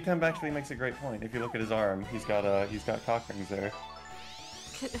 V-Temp actually makes a great point. If you look at his arm, he's got cock rings there.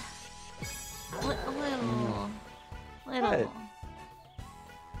 Little. What?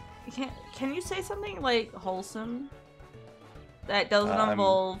 Can you say something like wholesome that doesn't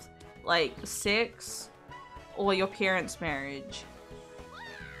involve like sex or your parents' marriage?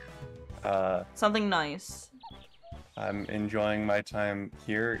 Something nice. I'm enjoying my time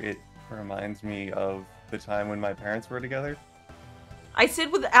here. It reminds me of the time when my parents were together. I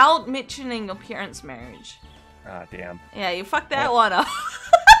said without mentioning your parents' marriage. Ah, damn. Yeah, you fucked that one up.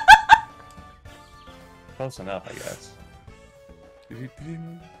 Close enough, I guess.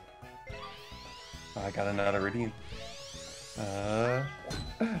 Oh, I got another redeem.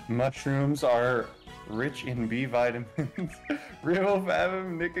 Mushrooms are rich in B vitamins,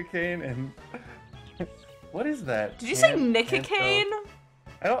 riboflavin, nicotine, and what is that? Did you say nicotine?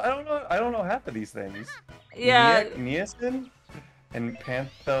 I don't know. I don't know half of these things. Yeah. Niacin and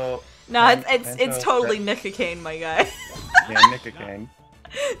pantho. No, it's totally nicotine, my guy. Yeah, nicotine.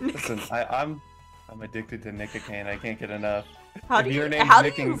 Listen, I'm addicted to nicotine. I can't get enough. How do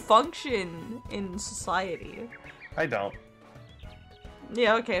you function in society? I don't.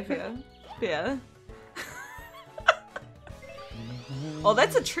 Yeah, okay, fair. Yeah. Oh,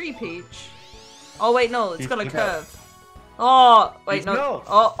 that's a tree, Peach. Oh, wait, no, it's gonna curve. Oh, wait, no.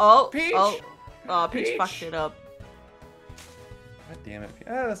 Oh, Peach! Oh, Peach fucked it up. God damn it.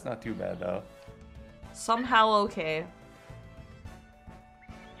 That's not too bad, though. Somehow okay.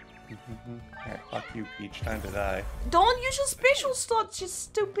 Alright, fuck you, Peach. Time to die. Don't use your special slots, you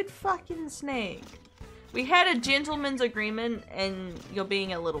stupid fucking snake. We had a gentleman's agreement, and you're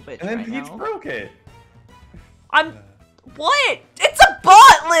being a little bitch and then right Peach now. broke it. What? It's a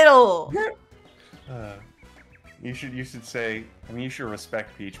bot, Little! You should say, I mean, you should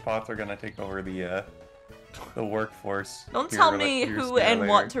respect Peach. Pots are gonna take over the workforce. Don't tell me who and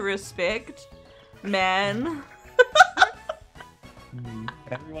what to respect, man.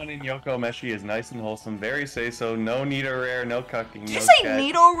 Everyone in Yokomeshi is nice and wholesome, very say-so, no Nito rare, no cucking, Did you say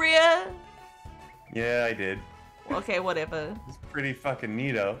Nito rare? Yeah, I did. Okay, whatever. It's pretty fucking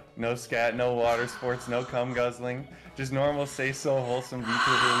neato. No scat, no water sports, no cum guzzling. Just normal say-so wholesome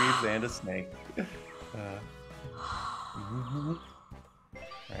VTuber weaves and a snake.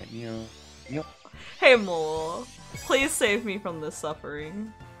 Alright, Neo. Hey, Mole. Please save me from this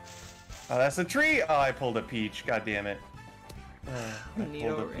suffering. Oh, that's a tree! Oh, I pulled a peach. God damn it. I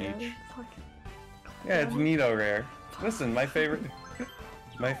Nito pulled a rare. peach. Yeah, it's Nito rare. Listen, my favorite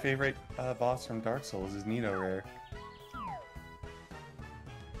boss from Dark Souls is Nito rare.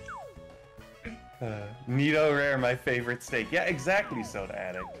 Nito rare, my favorite steak. Yeah, exactly, Soda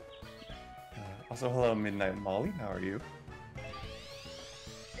Addict. Also, hello, Midnight Molly. How are you?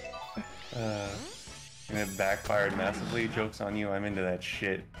 And it backfired massively. Joke's on you. I'm into that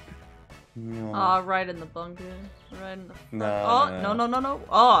shit. No. Right in the bunker. Right in the. No.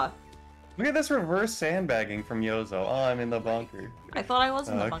 Oh. Look at this reverse sandbagging from Yozo. Oh, I'm in the bunker. I thought I was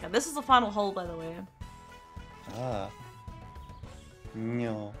in the bunker. This is the final hole, by the way.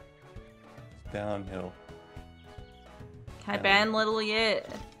 No. Downhill. Can I ban Little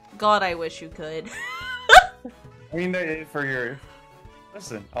yet? God, I wish you could. I mean, for your...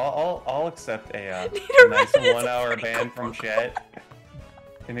 Listen, I'll accept a nice 1 hour ban from chat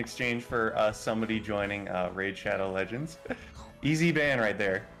in exchange for somebody joining Raid Shadow Legends. Easy ban right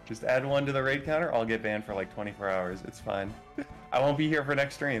there. Just add one to the raid counter, I'll get banned for like 24 hours. It's fine. I won't be here for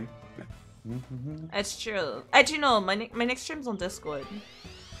next stream. That's true. Actually, no, my next stream's on Discord.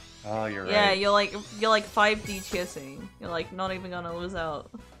 Oh, you're right. Yeah, you're like 5D chasing. You're like not even gonna lose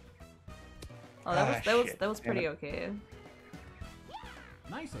out. Oh, that was pretty okay.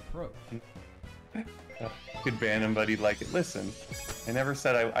 Nice approach. Could ban him, but he'd like it. Listen, I never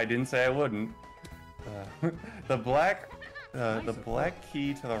said I didn't say I wouldn't. The black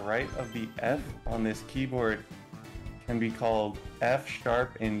key to the right of the F on this keyboard can be called F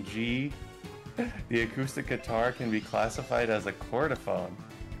sharp and G. The acoustic guitar can be classified as a chordophone.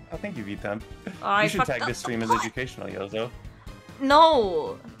 Oh, thank you, Vitam. You should tag this stream as educational, Yozo.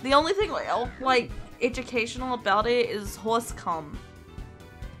 No, the only thing like educational about it is horse cum.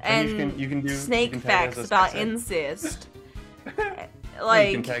 And you can snake facts about incest. Like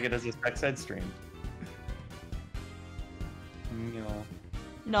you can tag it as a sex ed stream.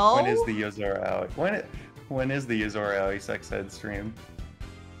 No. When is the Yozora Aoi? When is the Yozora Aoi sex ed stream?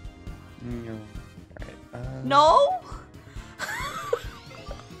 Alright. No.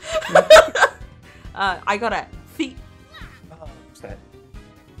 I got a feet. Oh, what's that?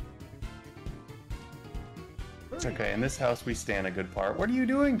 It's okay. In this house, we stand a good part. What are you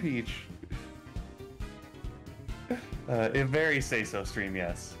doing, Peach? A very say-so stream,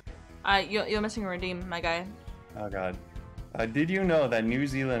 yes. You're missing a redeem, my guy. Oh god. Did you know that New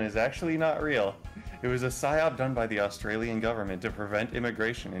Zealand is actually not real? It was a psyop done by the Australian government to prevent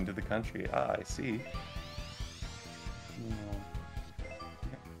immigration into the country. Ah, I see.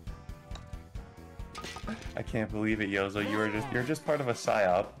 I can't believe it, Yozo. You're just part of a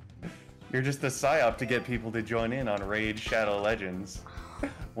psyop. You're just a psyop to get people to join in on Raid Shadow Legends.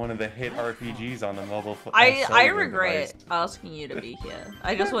 One of the hit RPGs on the mobile phone. I regret asking you to be here.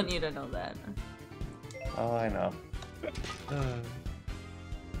 I just want you to know that. Oh, I know.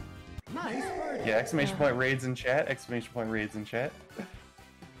 Nice birdie. Yeah, exclamation point raids in chat, exclamation point raids in chat.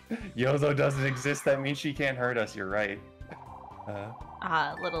 Yozo doesn't exist, that means she can't hurt us, you're right.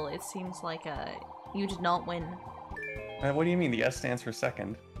 Little, it seems like, you did not win. What do you mean? The S stands for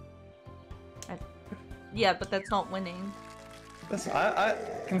second. Yeah, but that's not winning. Listen,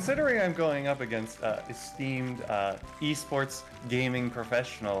 considering I'm going up against esteemed esports gaming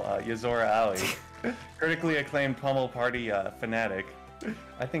professional Yozora Ali, critically acclaimed pummel party fanatic,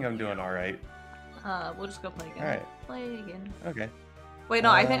 I think I'm doing all right. We'll just go play again. All right. Play again. Okay. Wait, no,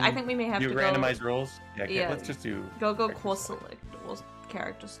 I think we may have to go. Randomize rules. Yeah, okay, yeah. Let's just do. Go course select or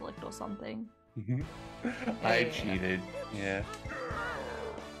character select or something. I cheated. Yeah.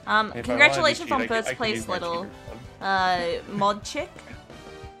 Congratulations on cheat, first I place, use my Little. cheater club. Mod chick.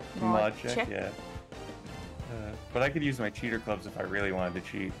 Mod check, yeah. But I could use my cheater clubs if I really wanted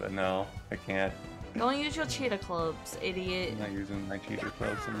to cheat, but no, I can't. Don't use your cheater clubs, idiot. I'm not using my cheater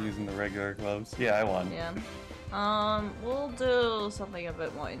clubs, I'm using the regular clubs. Yeah, I won. Yeah. We'll do something a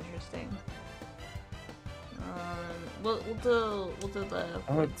bit more interesting. We'll do the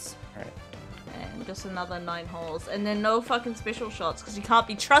woods. Alright. And just another 9 holes. And then no fucking special shots, because you can't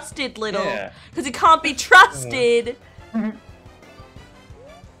be trusted, Little. Yeah. Because you can't be trusted!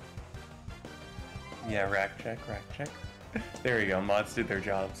 Yeah, rack check, rack check. There you go, mods did their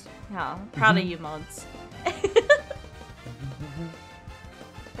jobs. Yeah, proud of you, mods.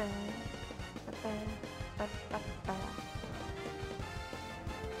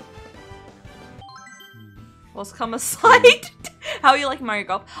 What's come aside? How you like Mario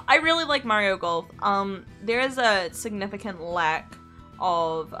Golf? I really like Mario Golf. There is a significant lack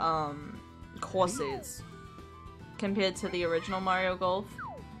of courses compared to the original Mario Golf.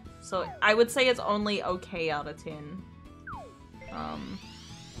 So I would say it's only okay out of 10.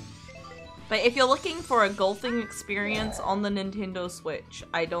 But if you're looking for a golfing experience on the Nintendo Switch,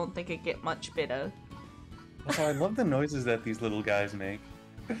 I don't think it get much better. Also, I love the noises that these little guys make.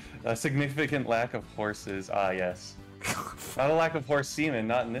 A significant lack of horses. Ah, yes. Not a lack of horse semen,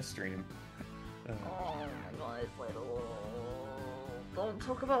 not in this stream. Oh my god, Little. Don't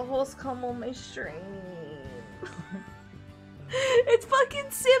talk about horse cum on my stream. It's fucking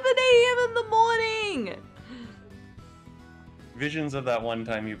 7 AM in the morning! Visions of that one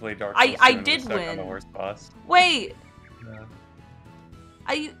time you played Dark Souls 2 I and did were stuck win. on the horse boss. Wait!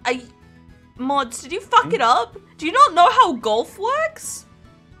 Mods, did you fuck it up? Do you not know how golf works?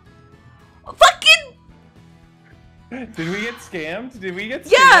 Fucking... Did we get scammed? Did we get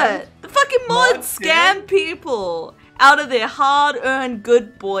scammed? Yeah! The fucking mods Mods scam people out of their hard-earned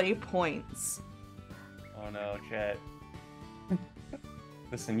good boy points. Oh no, chat.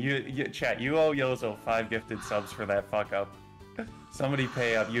 Listen, you chat, you owe Yozo 5 gifted subs for that fuck up. Somebody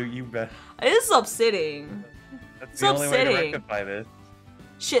pay up, you bet. It is upsetting. That's It's the only way to upsetting. rectify this.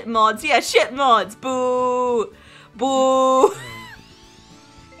 Shit mods, yeah, shit mods. Boo! Boo!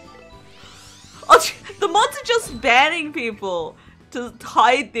 Oh, the mods are just banning people to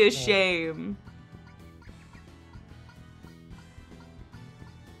hide their shame.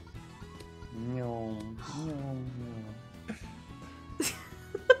 No, no, no.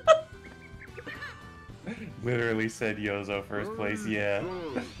 Literally said Yozo first place, yeah.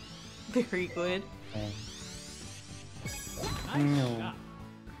 Very good. No.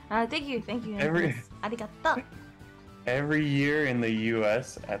 Thank you. Every- Arigato. Every year in the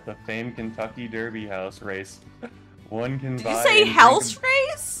U.S. at the famed Kentucky Derby house race, one can Did buy. you say and house drink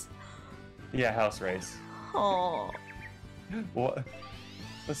race? Yeah, house race. Oh. What?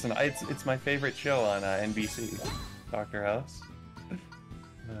 Listen, it's my favorite show on NBC, Dr. House.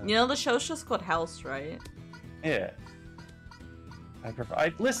 You know the show's just called House, right? Yeah. I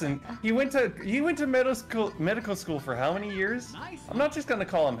prefer. Listen. He went to medical school for how many years? Nice. I'm not just gonna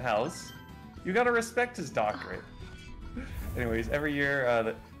call him House. You gotta respect his doctorate. Anyways, every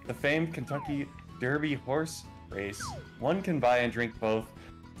year the famed Kentucky Derby horse race, one can buy and drink both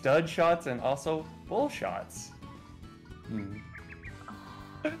stud shots and also bull shots.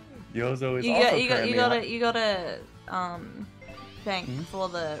 Yozo is You gotta thank Hmm? for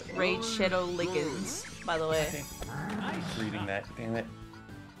the Raid Shadow Liggins, by the way. Reading that, damn it.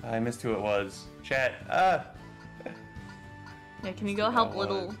 I missed who it was. Chat. Yeah, can you go help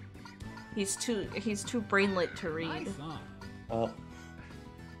Little? He's too brainlit to read. Well,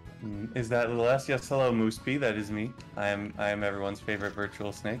 is that Little S? Yes, hello, Moose P. That is me. I am everyone's favorite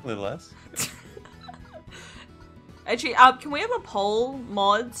virtual snake, Little S. Actually, can we have a poll,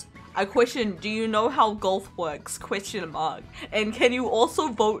 mods? A question: do you know how golf works? Question mark. And can you also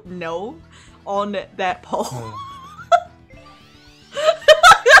vote no on that poll?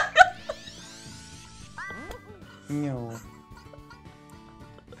 No.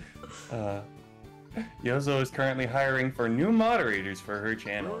 Yozo is currently hiring for new moderators for her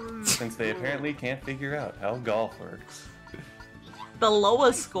channel, since they apparently can't figure out how golf works. The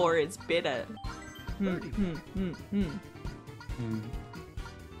lower score is better.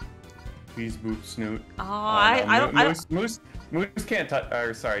 Please boop snoot. Oh, I don't. Moose can't touch.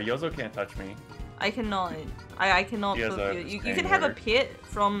 Or sorry, Yozo can't touch me. I cannot. I cannot. You can have a order. pit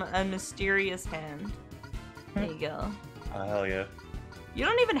from a mysterious hand. There you go. Oh, hell yeah. You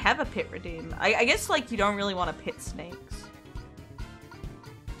don't even have a pit redeem. I guess like you don't really want to pit snakes.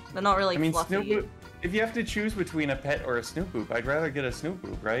 They're not really fluffy. Snoop Boop, if you have to choose between a pet or a Snoop Boop, I'd rather get a Snoop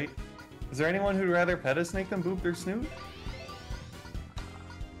Boop, right? Is there anyone who'd rather pet a snake than boop their snoot?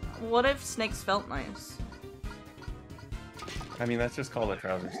 What if snakes felt nice? I mean, that's just called a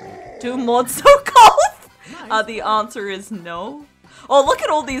trouser snake. Do mods so golf? The answer is no. Oh, look at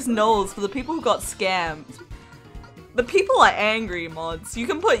all these no's for the people who got scammed. The people are angry, mods. You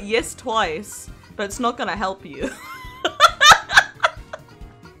can put yes twice, but it's not gonna help you.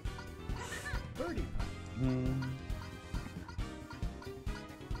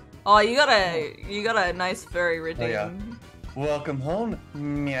 Oh, you got a nice furry redeem. Oh, yeah. Welcome home,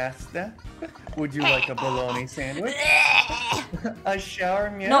 Miasta. Would you like a bologna sandwich? A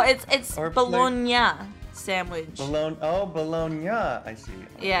shower, Mia? No, it's bologna sandwich. Bologna. I see.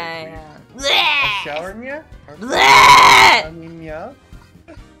 Yeah. A shower, Mia? Mia?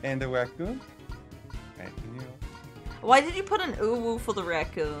 And a raccoon? Right, Why did you put an uwu for the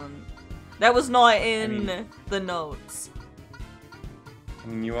raccoon? That was not in the notes. I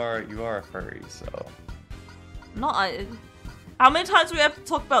mean, you are a furry, so. Not. How many times do we have to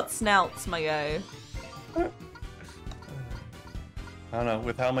talk about snouts, my guy? I don't know.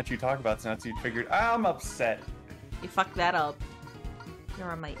 With how much you talk about snouts, you figured I'm upset. You fucked that up.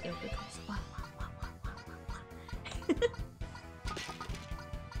 You're on my ear.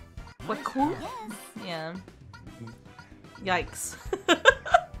 What cool? Yeah. Yikes.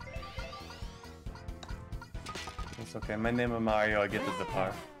 It's okay. My name is Mario. I get to the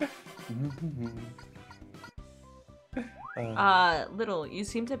par. Little, you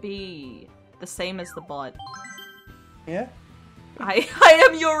seem to be the same as the bot. Yeah? I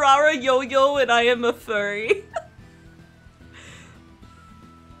am Yorara Yo-Yo and I am a furry.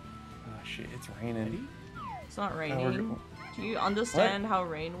 Oh shit, it's raining. It's not raining. Do you understand how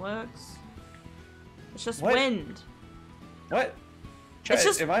rain works? It's just wind. What? It's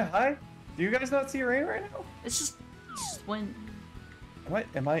just... Am I high? Do you guys not see rain right now? It's just wind. What?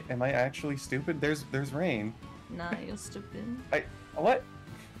 Am I actually stupid? There's rain. Nah, you're stupid. What?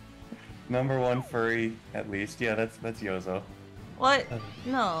 Number one furry, at least. Yeah, that's Yozo. What?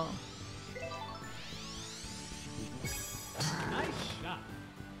 No. Nice shot.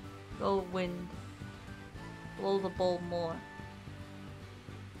 Go wind. Blow the ball more.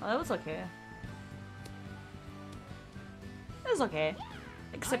 Oh, that was okay. It was okay.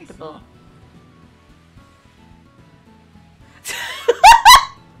 Acceptable.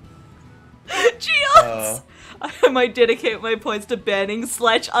 Geons! I might dedicate my points to banning /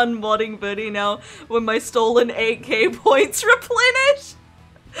 unmodding Birdie now when my stolen 8k points replenish!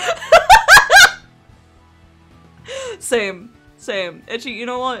 Same. Actually, you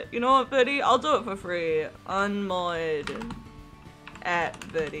know what? Birdie? I'll do it for free. Unmod at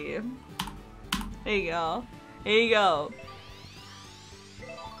Birdie. There you go.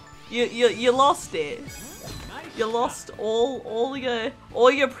 You lost it. You lost all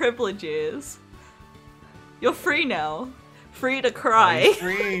your privileges. You're free now. Free to cry. He's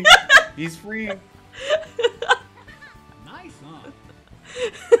free. He's free. Nice, huh?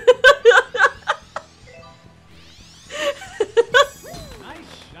 Nice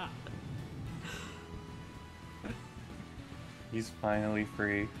shot. He's finally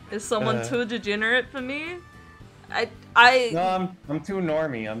free. Is someone too degenerate for me? I No, I'm too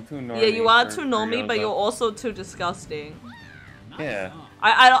normie. Yeah, you are too normie, but you're also too disgusting. Yeah.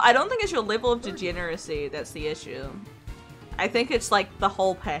 I don't think it's your level of degeneracy that's the issue. I think it's like the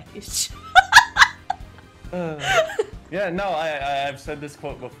whole package. Yeah, no, I've said this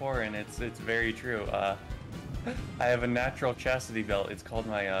quote before, and it's very true. I have a natural chastity belt. It's called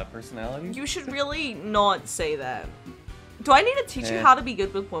my personality. You should really not say that. Do I need to teach you how to be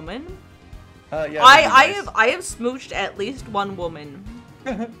good with women? Yeah. I have smooched at least one woman,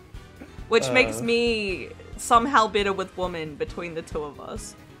 which makes me somehow bitter with women between the two of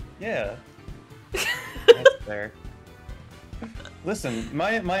us. Yeah. That's fair. Listen,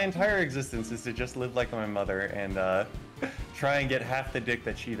 my entire existence is to just live like my mother and try and get half the dick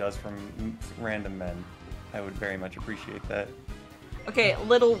that she does from random men. I would very much appreciate that. Okay,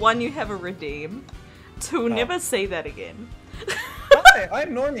 little one, you have a redeem. Two, never say that again. Hi, I'm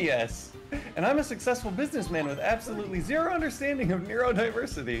Normie S, and I'm a successful businessman with absolutely zero understanding of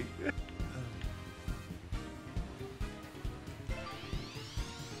neurodiversity.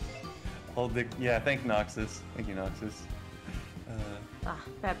 Yeah, thank Noxus. Thank you, Noxus.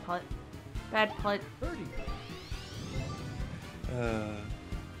 Bad putt. Bad putt. Birdie.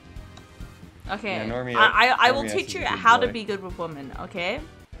 Okay, Yeah, Normie, I will Normie teach is you a good how to boy. be good with women, okay?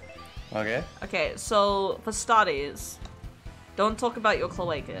 Okay. Okay, so for starters, don't talk about your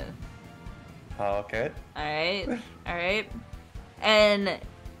cloaca. Okay. Alright? Alright? And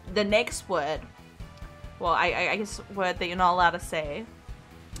the next word, well, I guess word that you're not allowed to say,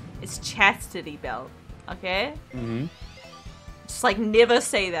 is chastity belt, okay? Mm-hmm. Just like never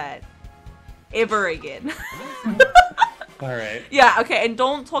say that. Ever again. Alright. Yeah, okay, and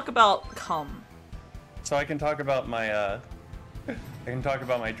don't talk about cum. So I can talk about my, I can talk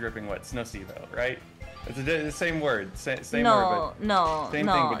about my dripping wet snowsito, right? It's the same word, same word, No, but no, same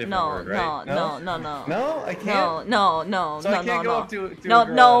no, thing, but different no, word, right? no, no, no. No, I can't. No, So I no, can't no, go no. up to a No, girl at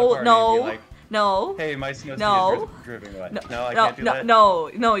a no, party and no, be like, no. hey, my snowsito No. is dripping wet. No, I No, can't do no,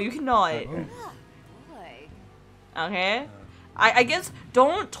 that. no, you cannot. Okay? I guess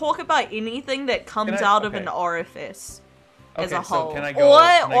don't talk about anything that comes I- out of okay. an orifice as a Okay, so whole. can I go-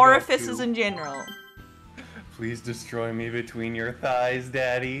 can I go orifices to- in general. Please destroy me between your thighs,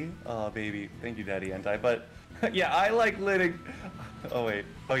 Daddy. Oh, baby. Thank you, Daddy Hentai. But, yeah, I like licking... Oh, wait.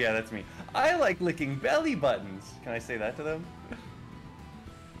 Oh, yeah, that's me. I like licking belly buttons. Can I say that to them?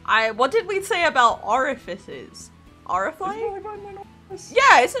 What did we say about orifices? Is Orifice? belly button an orifice?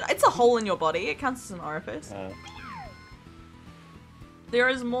 Yeah, it's a hole in your body. It counts as an orifice. There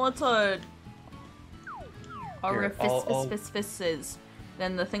is more to orifices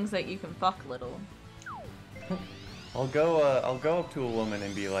than the things that you can fuck, little. I'll go up to a woman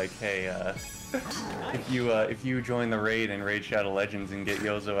and be like, hey, if you join the raid and raid Shadow Legends and get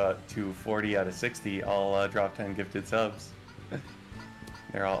Yozo out to 40 out of 60, I'll drop 10 gifted subs.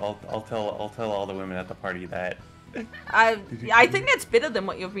 There, I'll tell all the women at the party that. I think that's better than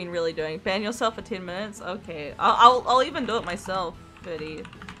what you've been really doing. Ban yourself for 10 minutes? Okay. I'll even do it myself, Birdie.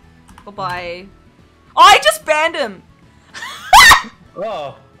 Goodbye. Oh, I just banned him!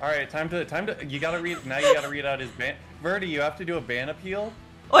 Oh, alright, time to, you gotta read out his ban. Verdi, you have to do a ban appeal?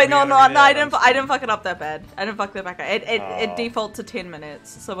 Wait, We no, gotta read it I out didn't, on I didn't fuck it up that bad. I didn't fuck that back up. It Aw. default to 10 minutes,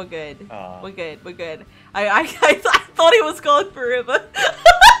 so we're good. Aw. We're good, we're good. I thought he was gone forever.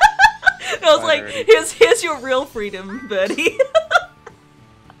 I was like, Birdie. here's your real freedom, Birdie.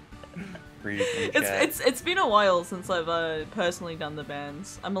 Read from chat. It's been a while since I've personally done the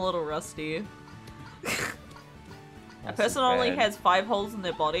bans. I'm a little rusty. A That's person only bad. has 5 holes in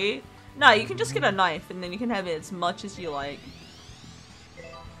their body. No, you can just get a knife and then you can have it as much as you like.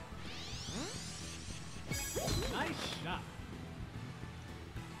 Nice shot.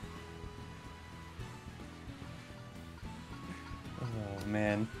 Oh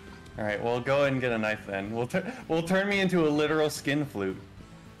man. Alright, well go ahead and get a knife then. We'll turn me into a literal skin flute.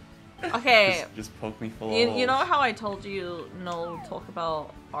 Okay, Just poke me full of you holes. know how I told you no talk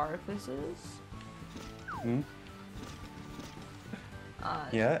about orifices? Hmm? Uh,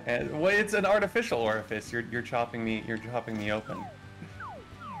 Yeah, and well, it's an artificial orifice. You're chopping me open.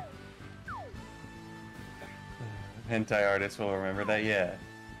 Hentai artists will remember that, yeah.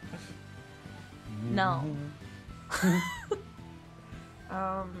 No. Okay.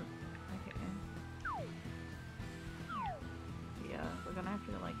 Yeah, we're gonna have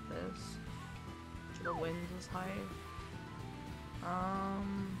to go like this. The wind is high.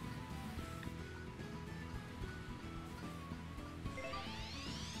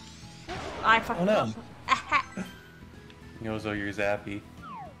 I fucked Oh, no. up. Yozo, you're zappy.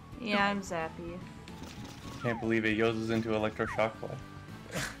 Yeah, I'm zappy. Can't believe it. Yozo's into electroshock play.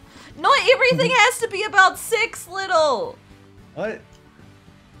 Not everything has to be about sex, little. What?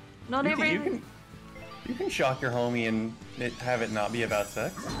 Not You everything. can, you can shock your homie and have it not be about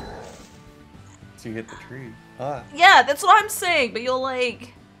sex. So you hit the tree. Ah. Yeah, that's what I'm saying. But you're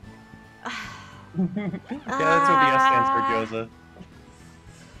like. Yeah, that's what the S stands for, Joza.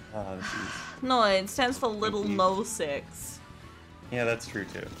 Ah, this is... No, it stands for little no sex. Yeah, that's true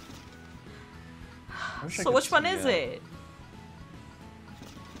too. I wish I So could which one see is that. it?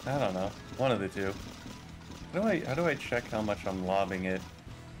 I don't know. One of the two. How do I check how much I'm lobbing it?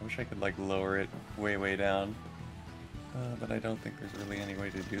 I wish I could like lower it way down. But I don't think there's really any way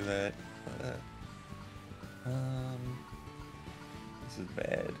to do that. This is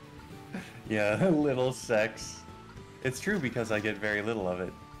bad. Yeah, little sex. It's true because I get very little of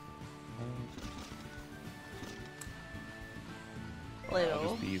it. Little. I'll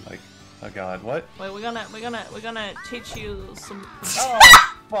just be like, oh god, what? Wait, we're gonna teach you some. Oh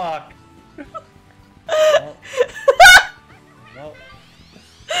fuck! Well,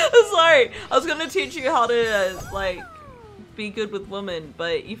 Sorry, I was gonna teach you how to like be good with women,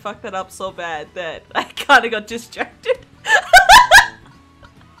 but you fucked that up so bad that I kinda got distracted.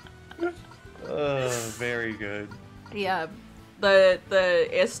 very good. Yeah, the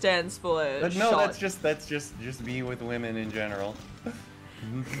S stands for But no, shot. that's just me with women in general.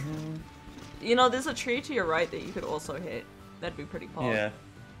 You know, there's a tree to your right that you could also hit. That'd be pretty cool. Yeah,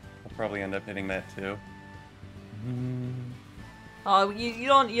 I'll probably end up hitting that too. Oh, you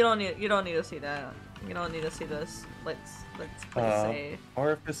don't need to see that. You don't need to see this. Let's say.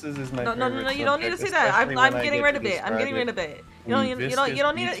 Orifices is my No, favorite you don't need to see subject, that. especially I'm when I getting get rid to of it. I'm getting rid of describe it. You don't need viscous to.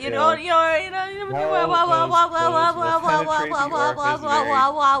 detail.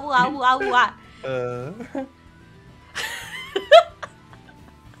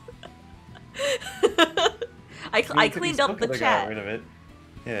 I cleaned up the Got chat. rid of it.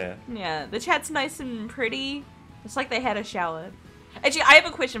 Yeah. Yeah, the chat's nice and pretty. It's like they had a shower. Actually, I have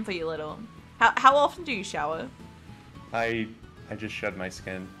a question for you, Little. How often do you shower? I just shed my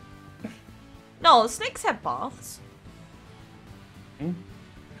skin. No, snakes have baths. Hmm?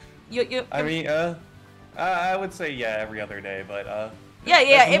 I mean, I would say yeah every other day, but yeah.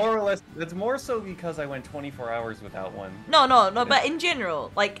 That's more or less. That's more so because I went 24 hours without one. No, but in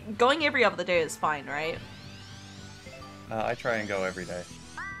general, like going every other day is fine, right? I try and go every day.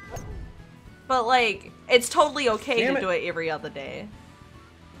 But like, it's totally okay Damn to it. do it every other day.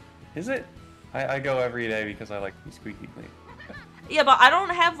 Is it? I go every day because I like to be squeaky clean. Yeah, but I don't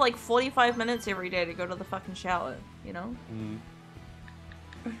have like 45 minutes every day to go to the fucking shower, you know?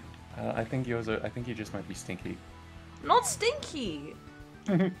 I think you just might be stinky. Not stinky.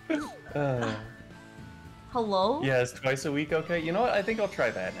 Hello? Yeah, is twice a week okay? You know what? I think I'll try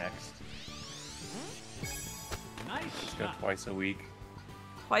that next. Nice Let's go shot. twice a week.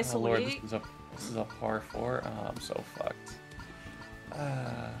 Twice Oh a lord, week? this is a par 4. Oh, I'm so fucked.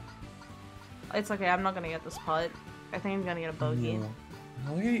 It's okay, I'm not gonna get this putt. I think I'm gonna get a bogey.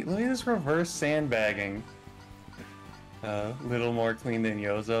 Look at this reverse sandbagging. Little more clean than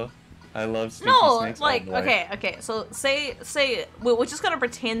Yozo. I love stinky No, snakes. like, oh boy. okay, so say, we're just gonna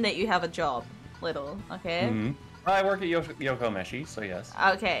pretend that you have a job, Little, okay? Mhm. I work at Yokomeshi, so yes.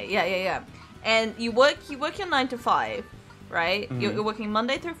 Okay, yeah. And you work your 9 to 5, right? Mhm. You're working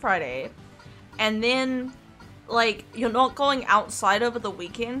Monday through Friday, and then, like, you're not going outside over the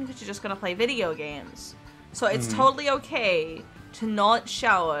weekend because you're just gonna play video games. So it's totally okay to not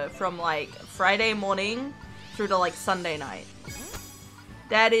shower from, like, Friday morning through to, like, Sunday night.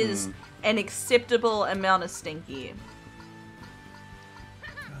 That is an acceptable amount of stinky.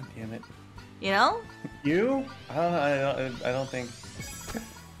 God damn it. You know? You? I don't think.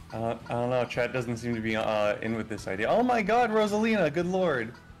 I don't know. Chat doesn't seem to be in with this idea. Oh my God, Rosalina! Good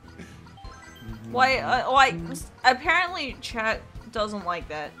lord. Why? Apparently, chat doesn't like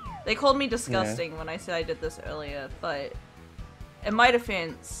that. They called me disgusting when I said I did this earlier, but in my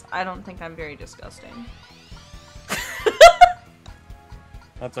defense, I don't think I'm very disgusting.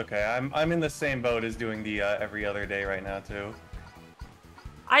 That's okay. I'm in the same boat as doing the every other day right now too.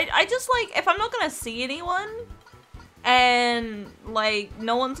 I just like, if I'm not gonna see anyone, and like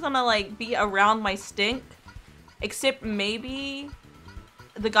no one's gonna like be around my stink, except maybe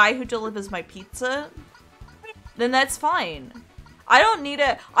the guy who delivers my pizza, then that's fine. I don't need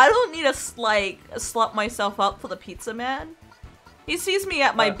to like slut myself up for the pizza man. He sees me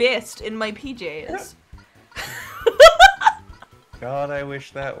at my best in my PJs. God, I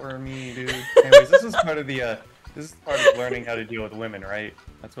wish that were me, dude. Anyways, this is part of the this is part of learning how to deal with women, right?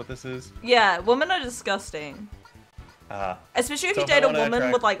 That's what this is. Yeah, women are disgusting. Especially if So you if I date a wanna woman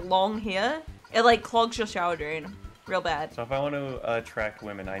attract- with like long hair, it like clogs your shower drain. Real bad. So if I want to attract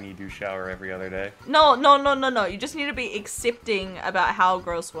women, I need to shower every other day. No. You just need to be accepting about how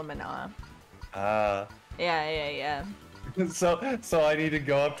gross women are. Yeah. So I need to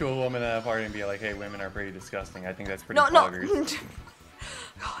go up to a woman at a party and be like, "Hey, women are pretty disgusting." I think that's pretty No. poggers.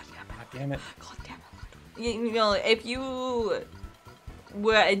 God damn it. damn it. You know, if you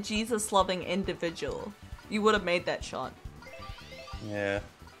were a Jesus-loving individual, you would have made that shot. Yeah.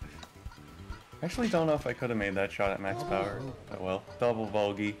 Actually, don't know if I could have made that shot at max power. Oh well. Double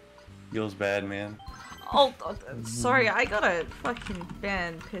bogey. Feels bad, man. Oh, sorry, I gotta fucking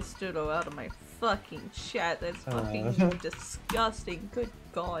ban Pistudo out of my fucking chat. That's fucking disgusting. Good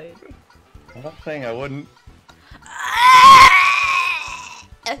god. I'm not saying I wouldn't.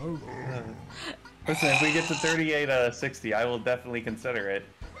 Listen, if we get to 38 out of 60, I will definitely consider it.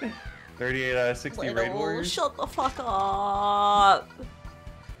 38 out of 60 Raid Warriors? Shut the fuck up!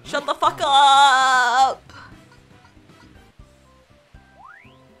 Shut the fuck up!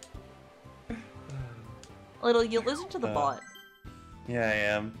 Little, you listen to the bot. Yeah, I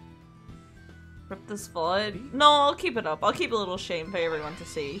am. Rip this VOD. No, I'll keep it up. I'll keep a little shame for everyone to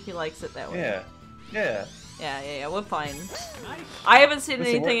see. He likes it that way. Yeah. Yeah. Yeah, we're fine. I haven't seen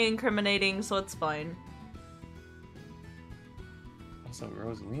Listen, anything incriminating, so it's fine. Also,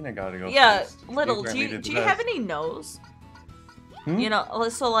 Rosalina gotta go Yeah, first. Little, do you have any no's? You know,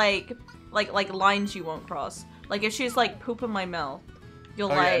 so like lines you won't cross. Like if she's like poop in my mouth, you'll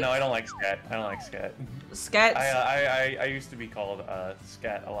Yeah, no, I don't like scat. I don't like scat. Scat? I used to be called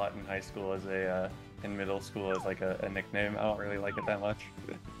scat a lot in high school as a in middle school as like a nickname. I don't really like it that much.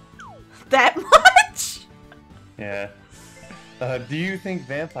 That much? Yeah. Do you think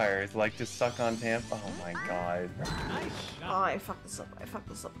vampires like to suck on Tamp? Oh my god. Oh, I fucked this up. I fucked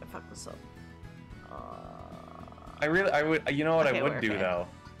this up. I would. You know what Okay, I would we're do okay. though.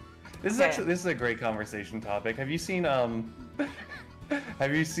 This is a great conversation topic. Have you seen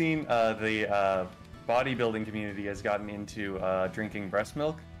Have you seen the bodybuilding community has gotten into drinking breast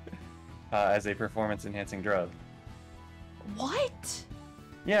milk as a performance enhancing drug? What?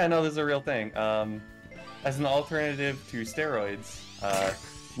 Yeah, no, this is a real thing. As an alternative to steroids,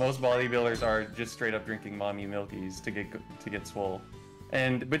 most bodybuilders are just straight up drinking mommy milkies to get swole.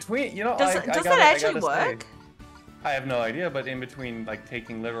 And between, you know, Does that actually work? I have no idea, but in between like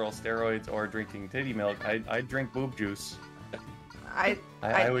taking literal steroids or drinking titty milk, I drink boob juice. I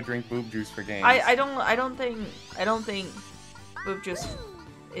would drink boob juice for gains. I don't think boob juice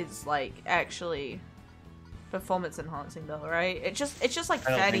is like actually performance enhancing though, right? It's just like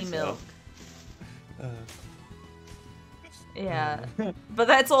fatty milk. Yeah, but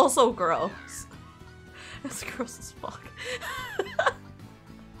that's also gross. That's gross as fuck.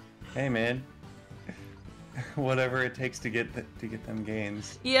 Hey man, whatever it takes to get them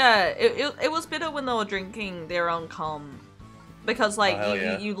gains. Yeah, it was better when they were drinking their own cum, because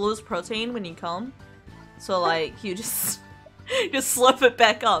like you lose protein when you cum, so like you just slurp it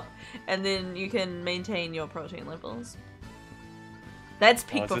back up, and then you can maintain your protein levels. That's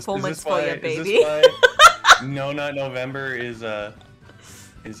peak performance for you, baby. Is this why No Nut November is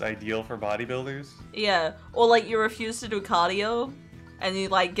ideal for bodybuilders? Yeah, or like you refuse to do cardio, and you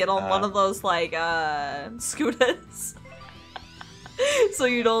like get on one of those like scooters, so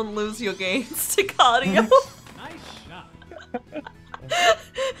you don't lose your gains to cardio. Nice shot.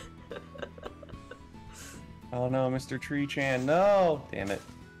 Oh no, Mr. Tree Chan, no! Damn it.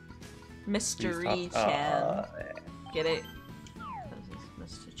 Mystery Chan. Get it?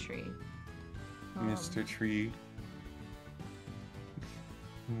 Mr. Tree. Mr. Tree.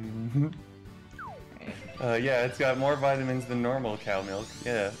 Yeah, it's got more vitamins than normal cow milk.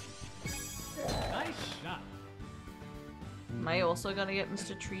 Yeah. Nice shot. Am I also gonna get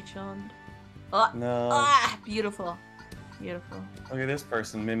Mr. Tree Chan? Oh, No. ah, beautiful. Beautiful. Look at this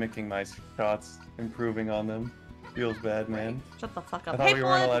person mimicking my shots, improving on them. Feels bad, man. Shut the fuck I up. thought Hey, we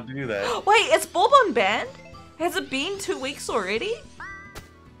weren't Blood. allowed to do that. Wait, it's Bourbon banned? Has it been 2 weeks already?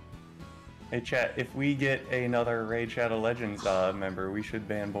 Hey chat, if we get another Raid Shadow Legends member, we should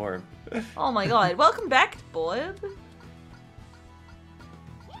ban Borb. Oh my god. Welcome back, Borb.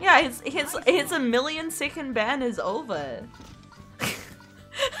 Yeah, his a million-second ban is over.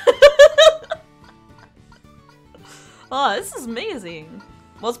 Oh, this is amazing.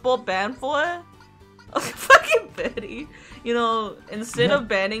 What's Borb banned for? Fucking Betty. You know, instead of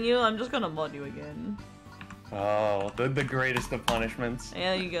banning you, I'm just gonna mod you again. Oh, the greatest of punishments.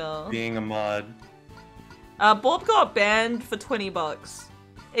 There you go. Being a mod. Borb got banned for 20 bucks.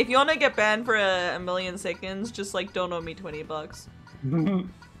 If you wanna get banned for a million seconds, just like don't owe me 20 bucks.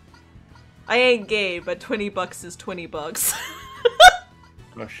 I ain't gay, but 20 bucks is 20 bucks.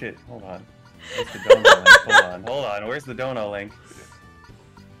 Oh shit, hold on. Where's the dono link? Hold on, where's the dono link?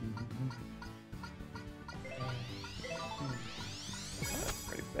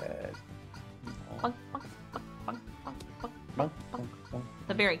 Pretty bad.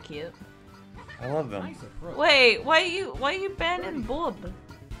 They're very cute. I love them. Nice approach. Wait, why are you banning Borb?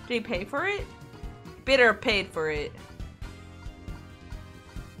 Did he pay for it? Bitter paid for it.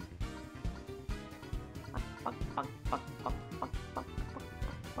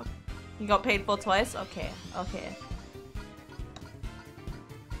 You got paid for twice? Okay, okay.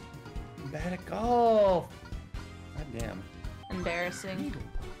 I'm bad at golf. God damn. Embarrassing.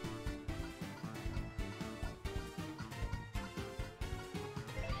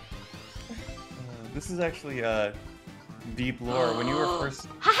 This is actually deep lore. When you were first,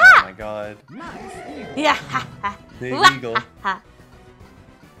 Ha-ha! oh my god, Yeah, ha ha. big Wah, eagle. ha, ha.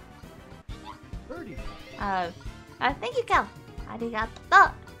 Birdie. Thank you, Cal.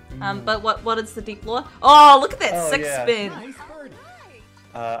 Arigato. But what is the deep lore? Oh, look at that Oh, six yeah. spin. Nice birdie.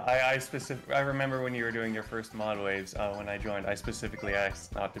 I remember when you were doing your first mod waves. When I joined, I specifically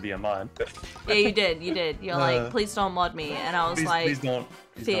asked not to be a mod. Yeah, you did. You did. You're like, please don't mod me, and I was Please, like, please don't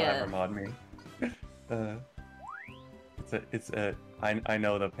yeah. ever mod me. I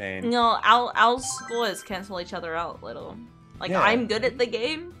know the pain. No, our scores cancel each other out, little. Like Yeah. I'm good at the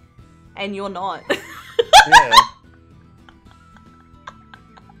game, and you're not. Yeah.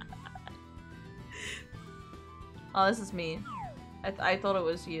 Oh, this is me. I thought it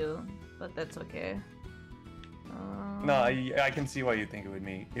was you, but that's okay. No, I can see why you think it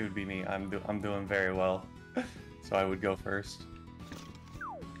would be me. I'm doing very well, so I would go first.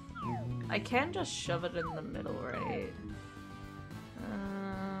 I can just shove it in the middle, right?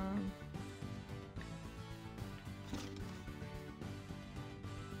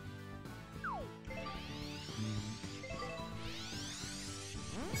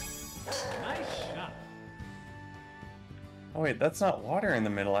 Nice shot. Oh wait, that's not water in the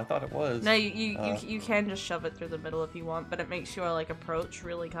middle. I thought it was. No, you can just shove it through the middle if you want, but it makes your like approach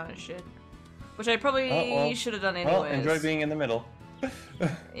really kind of shit. Which I probably should have done anyways. Well, enjoy being in the middle.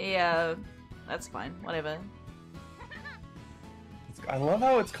 Yeah, that's fine. Whatever. I love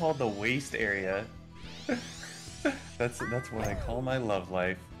how it's called the waste area. That's what I call my love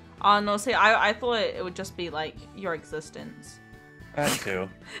life. Oh no, see, I thought it would just be like your existence. That too.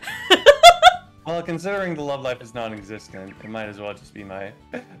 Well, considering the love life is non-existent, it might as well just be my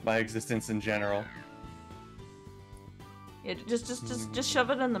existence in general. Yeah, just shove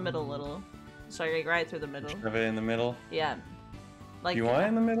it in the middle, little. Sorry, right through the middle. Shove it in the middle. Yeah. Like You want it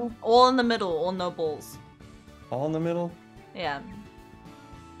in the middle? all in the middle, all no balls. All in the middle? Yeah.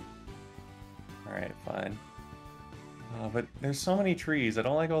 Alright, fine. But there's so many trees. I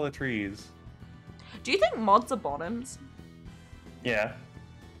don't like all the trees. Do you think mods are bottoms? Yeah.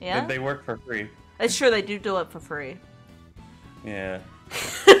 Yeah. They work for free. It's sure they do it for free. Yeah.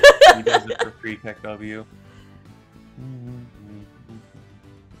 He does it for free, Tech W.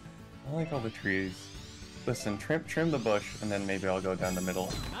 I like all the trees. Listen, trim the bush, and then maybe I'll go down the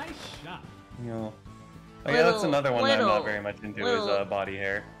middle. Nice shot. You know. Oh yeah, that's another one that I'm not very much into little- is body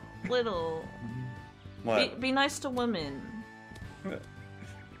hair. Little. What? Be nice to women.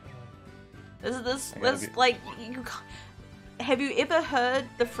 This I gotta be- like you. Have you ever heard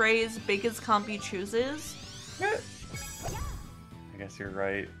the phrase "beggars can't be choosers"? I guess you're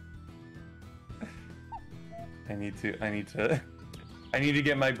right. I need to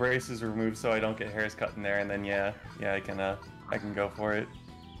get my braces removed so I don't get hairs cut in there, and then yeah, I can go for it.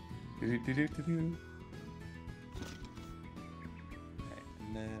 Do-do-do-do-do-do. Okay,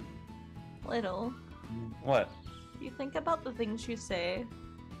 and then Little. what? You think about the things you say.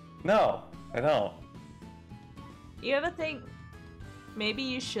 No, I don't. You ever think maybe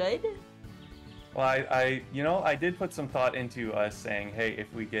you should? Well, I did put some thought into us saying, hey,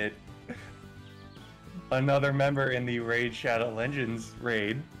 if we get another member in the Raid Shadow Legends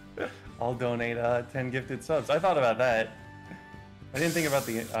raid, I'll donate 10 gifted subs. I thought about that. I didn't think about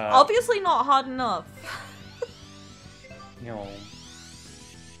the Obviously not hard enough. you know.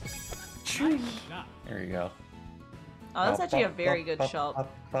 Nice shot. There you go. Oh, that's actually a very good shot.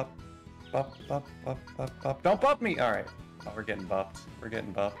 Don't bump me! Alright. Oh, we're getting buffed. We're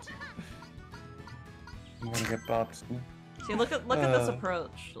getting buffed. I'm gonna get buffed. See, look at this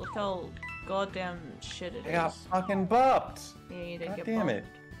approach. Look how goddamn shit it I got is. fucking buffed! Yeah, you did God get damn bumped.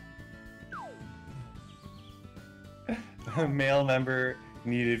 it. Male member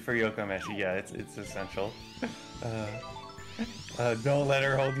needed for Yokomeshi. Yeah, it's essential. Don't let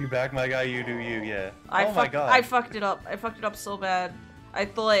her hold you back, my guy. You do you. Yeah. Oh my god. I fucked it up. I fucked it up so bad. I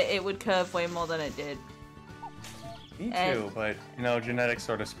thought it would curve way more than it did. Me too, and- but you know, genetics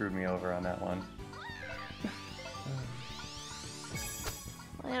sort of screwed me over on that one.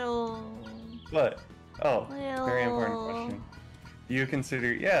 Little. What? Oh, very important Well. question. Do you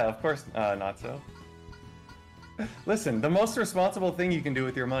consider? Yeah, of course, not so. Listen, the most responsible thing you can do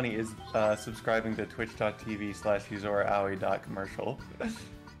with your money is subscribing to twitch.tv/uzoraowie.commercial.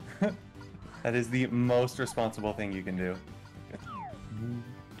 That is the most responsible thing you can do.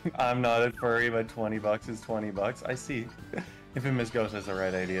 I'm not a furry, but $20 is $20. I see. Infamous Ghost has the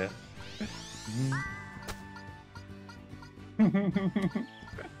right idea.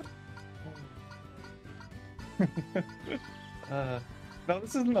 No,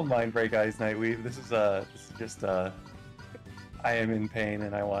 this isn't a mind break ice night weave. This is just I am in pain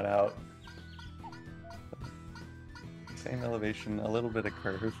and I want out. Same elevation, a little bit of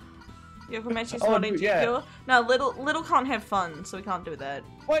curve. Yokomeshi snorting G Fuel? No, little can't have fun, so we can't do that.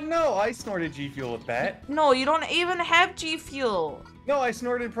 What? No, I snorted G Fuel with that. No, you don't even have G Fuel. No, I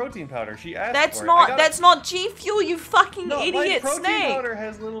snorted protein powder. She asked for it. That's not G Fuel, you fucking idiot protein snake. powder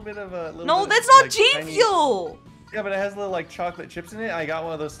has a little bit of a. No, that's not G Fuel. Yeah, but it has little like chocolate chips in it. I got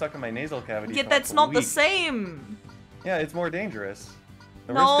one of those stuck in my nasal cavity. Yeah, that's not the same. Yeah, it's more dangerous.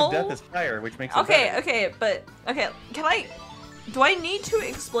 The risk of death is higher, which makes it better. Okay, can I? Do I need to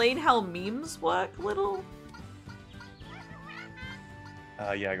explain how memes work, Little?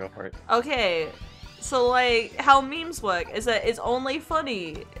 Yeah, go for it. Okay, so like, how memes work is that it's only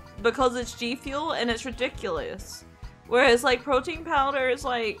funny because it's G Fuel and it's ridiculous. Whereas like protein powder is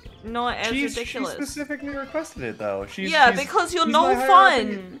like not as ridiculous. She specifically requested it though. Because you're no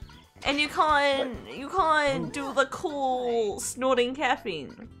fun, and you can't do the cool snorting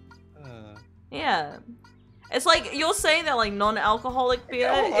caffeine. Yeah. It's like, you're saying that, like, non-alcoholic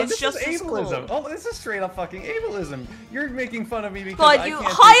beer is just as ableism. cool. Oh, this is straight up fucking ableism. You're making fun of me because God, you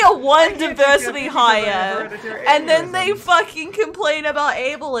hire one diversity hire, and then they fucking complain about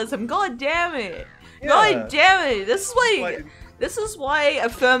ableism. God damn it. Yeah. God damn it. This is why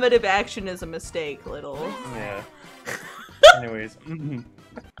affirmative action is a mistake, Little. Yeah. Anyways.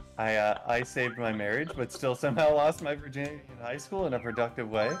 I saved my marriage, but still somehow lost my virginity in high school in a productive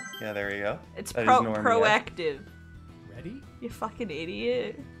way. Yeah, there you go. It's proactive. Ready? You fucking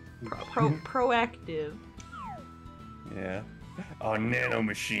idiot. Proactive. Yeah. Oh, nano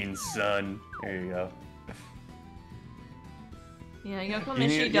machine, son. There you go. Yeah,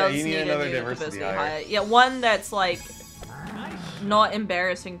 Yokomeshi does need another a diversity hire. Yeah, one that's like not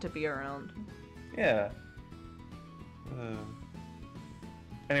embarrassing to be around. Yeah.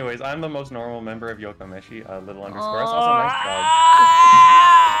 Anyways, I'm the most normal member of Yokomeshi, little underscore. It's also a nice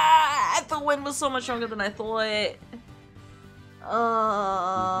dog. The wind was so much stronger than I thought.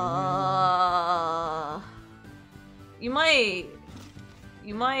 You might,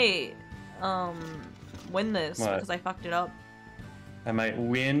 win this because I fucked it up. I might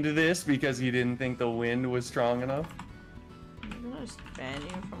wind this because you didn't think the wind was strong enough? I'm gonna just ban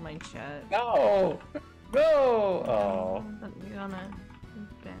you from my chat. No! No! Oh. You're gonna...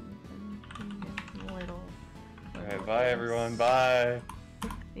 Alright, bye everyone, bye!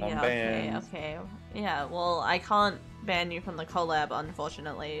 I'm banned. Okay. Yeah, well, I can't ban you from the collab,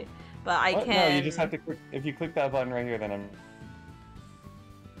 unfortunately. But I can... No, you just have to click... If you click that button right here, then I'm...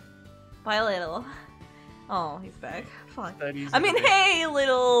 Bye, Little. Oh, he's back. Fuck. I mean, hey,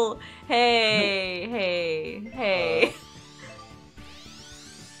 Little! Hey! Hey!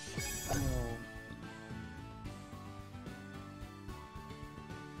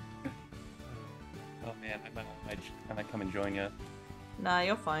 Oh man, I might come and join you. Nah,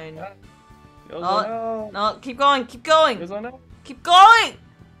 you're fine. No, keep going, keep going! No. Keep going!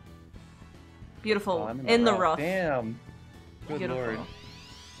 Beautiful. I'm in the rough. Damn. Good Beautiful. lord.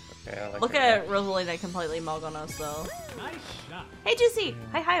 Okay, I like Look at Rosalina completely mug on us, though. Nice shot. Hey, Juicy!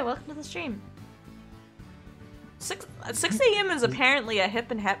 Yeah. Hi, welcome to the stream. 6 a.m. is apparently a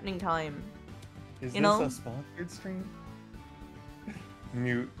hip and happening time. Is you this know? a sponsored stream?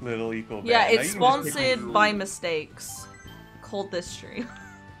 Mute little equal band. Yeah, it's sponsored by mistakes. Called this stream.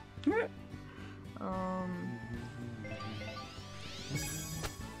 But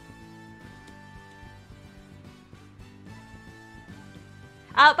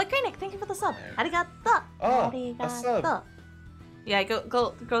Granick, thank you for the sub. Arigato. A sub. Yeah,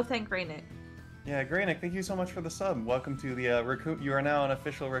 go thank Granick. Yeah, Granick, thank you so much for the sub. Welcome to the Raccoon. You are now an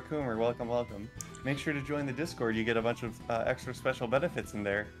official Raccoomer. Welcome. Make sure to join the Discord. You get a bunch of extra special benefits in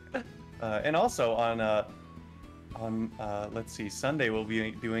there. And also on let's see, Sunday we'll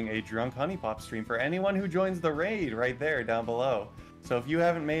be doing a Drunk Honey Pop stream for anyone who joins the raid right there down below. So if you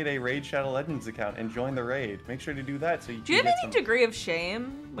haven't made a Raid Shadow Legends account and join the raid, make sure to do that. So do you have any degree of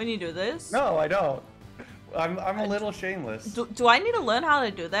shame when you do this? No, I don't. I'm a little shameless. Do I need to learn how to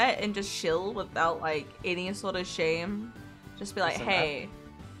do that and just chill without like any sort of shame? Just be like, Listen, hey.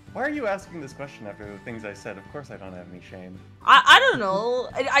 Why are you asking this question after the things I said? Of course I don't have any shame. I don't know.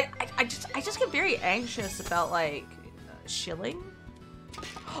 I just get very anxious about like shilling.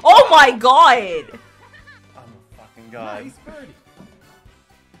 Oh my god! I'm a fucking god. Nice birdie.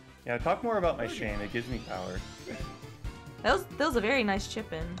 Yeah, talk more about my shame. It gives me power. That was a very nice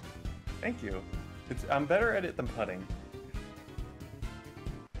chip in. Thank you. I'm better at it than putting.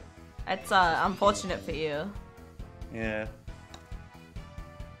 It's unfortunate for you. Yeah.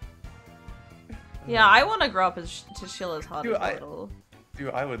 Yeah, I want to grow up as to chill as hard Dude, as Little. Dude,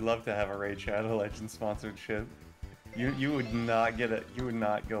 I would love to have a Raid Shadow Legends sponsorship. You would not get it. You would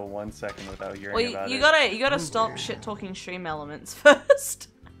not go 1 second without hearing about it. You gotta stop shit talking stream elements first.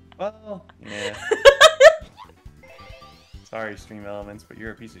 Well, yeah. Sorry, Stream Elements, but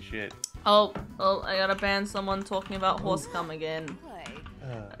you're a piece of shit. Oh, I gotta ban someone talking about horse cum again.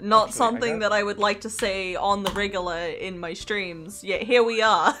 actually, Not something that I would like to say on the regular in my streams, yet here we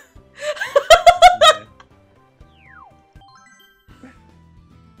are. Yeah.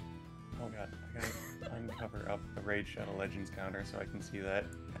 Oh god, I gotta uncover up the Raid Shadow Legends counter so I can see that.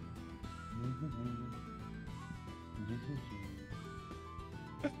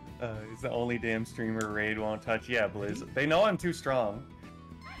 It's the only damn streamer Raid won't touch. Yeah, Blizz. They know I'm too strong.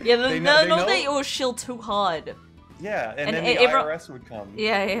 Yeah, they know that you will shield too hard. Yeah, and then the IRS would come.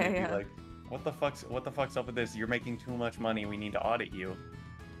 Yeah, They'd be like, what the fuck's up with this? You're making too much money. We need to audit you.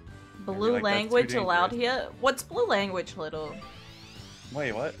 Blue like, language allowed here? What's blue language, Little?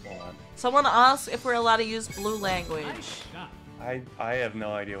 Wait, what? Hold on. Someone asked if we're allowed to use blue language. I have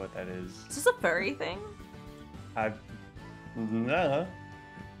no idea what that is. Is this a furry thing? No.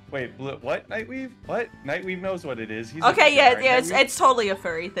 Wait, what? Nightweave? What? Nightweave knows what it is. He's okay, yeah, right? yeah, it's totally a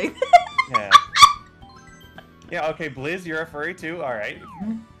furry thing. Yeah. Yeah, okay, Blizz, you're a furry too? Alright.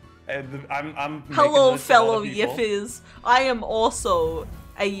 And I'm Hello, fellow yiffers. I am also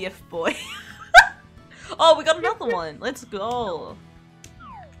a yiff boy. Oh, we got another one. Let's go.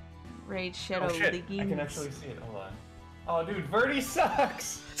 Raid Shadow Leggings. I can actually see it. Hold on. Oh, dude, Verdi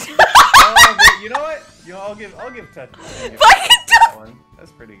sucks. Oh, you know what? I'll give Tet that one.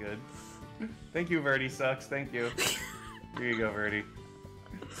 That's pretty good. Thank you, Verdi sucks. Thank you. Here you go, Verdi.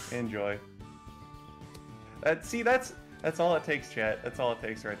 Enjoy. See, that's all it takes, chat. That's all it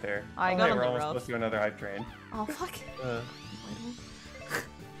takes right there. I got on we're the almost rough. supposed to do another hype train. Oh fuck.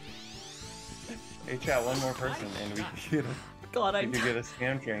 Hey, chat, one more person, and we could get a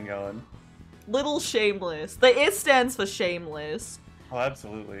scam train going. Little shameless. The it stands for shameless. Oh,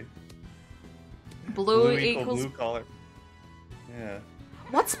 absolutely. Blue equals blue collar. Yeah.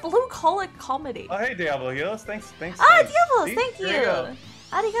 What's blue collar comedy? Oh, hey, Diablo Helos. Thanks. Ah, Diablo, See? thank Here you. we go.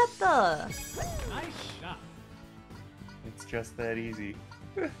 Arigato. Nice shot. It's just that easy.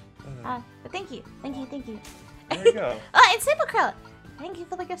 Thank you. There you go. And Supercrow. Thank you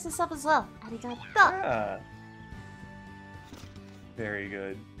for the gifts and stuff as well. Arigato. Yeah. Very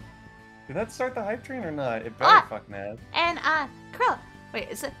good. Did that start the hype train or not? It better fucking have. And Crow. Wait,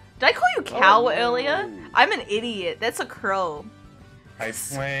 did I call you cow earlier? no. I'm an idiot. That's a crow. Hype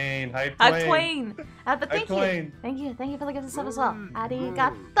Twain. Hype Twain. But thank you. Thank you for the gifts and stuff as well.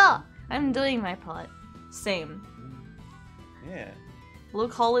 Arigato. I'm doing my part. Same. Yeah. Blue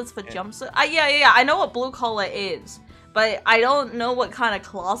collars for jumpsuit? Yeah, I know what blue collar is, but I don't know what kind of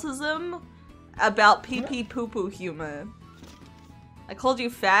classism about pee-pee poo-poo humor. I called you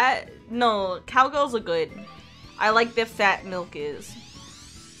fat? No, cowgirls are good. I like their fat milk is.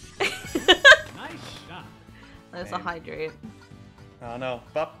 Nice shot. That's a hydrate. Oh no.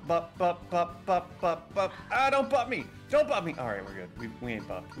 Bup. Ah, don't butt me! Don't butt me! Alright, we're good. We ain't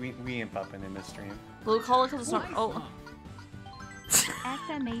bupped. We ain't bupping in this stream. Blue collar because it's not. Oh.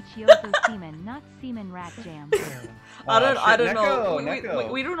 SMH Yozo Seaman, not Seaman Rat Jam. I don't know.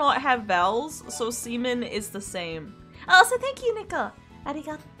 Neko. We do not have vowels, so semen is the same. Oh, so thank you, Nika.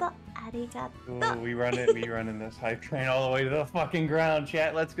 Arigato. Ooh, we running this hype train all the way to the fucking ground,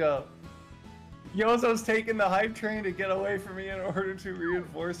 chat. Let's go. Yozo's taking the hype train to get away from me in order to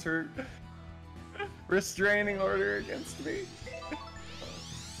reinforce her restraining order against me.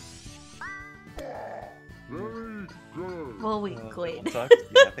 Well, we quit. Sucks.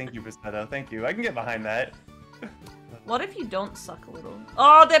 Yeah, thank you, Visetto. Thank you. I can get behind that. What if you don't suck a little?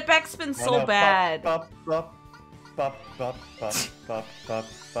 Oh, that backspin's so bad. Bup.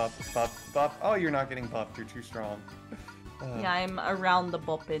 Oh, you're not getting buffed. You're too strong. Yeah, I'm around the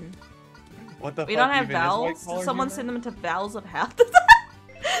boppin'. What the fuck? We don't have even is vowels? white Did collar someone humor? send them into vowels of hell? The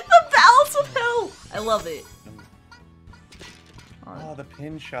vowels of hell! I love it. Oh, the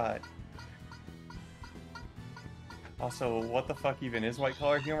pin shot. Also, what the fuck even is white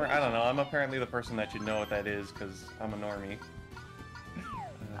collar humor? I don't know. I'm apparently the person that should know what that is because I'm a normie.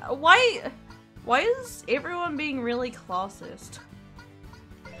 Why is everyone being really classist?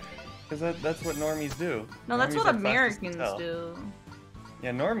 Because that's what normies do. No, that's Normies what are classist as Americans hell. do.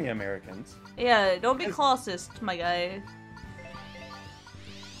 Yeah, normie Americans. Yeah, don't be classist, my guy.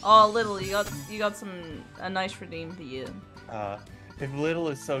 Oh, Little, you got a nice redeem for you. If Little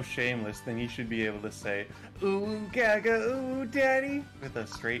is so shameless, then he should be able to say, "Ooh, gaga, ooh, daddy," with a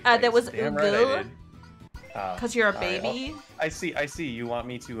straight face. that was Damn ooh right I goo? did. Cause you're a all right, baby? I see. You want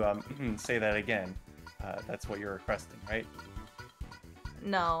me to say that again? That's what you're requesting, right?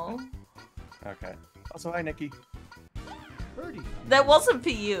 No. Okay. Also, hi, Nikki. Birdie. That wasn't for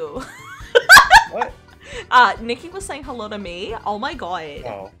you. What? Nikki was saying hello to me. Oh my god.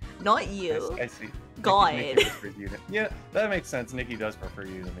 Oh, Not you. I see. God. Nikki prefers you to... Yeah, that makes sense. Nikki does prefer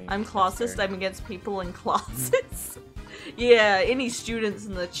you to me. I'm That's classist. fair. I'm against people in classes. Yeah, any students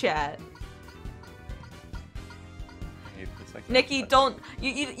in the chat. I hate this, I can't Nikki, touch don't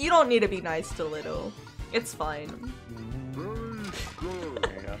you don't need to be nice to Little. It's fine. it.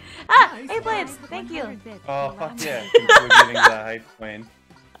 There you go. Ah, Nice. hey Blades, thank you. 100 bits. Oh, You fuck love yeah. me. We're getting the hype plane.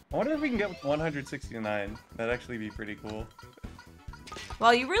 I wonder if we can get 169. That'd actually be pretty cool.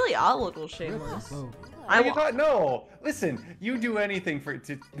 Well, you really are a little shameless. Whoa. No! Listen, you do anything for...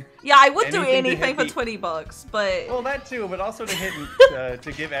 Yeah, I would do Anything to anything hit for the- $20, but Well, that too, but also to hit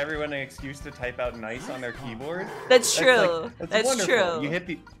to give everyone an excuse to type out nice on their keyboard. that's true. Like, that's wonderful. true. You hit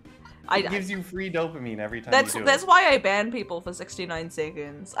the... I, It gives you free dopamine every time that's you do that's it. why I ban people for 69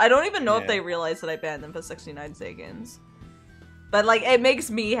 seconds. I don't even know if Yeah. they realize that I banned them for 69 seconds. But like, it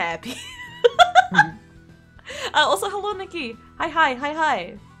makes me happy. Also, hello, Nikki.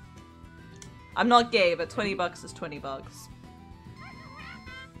 Hi. I'm not gay, but $20 is $20.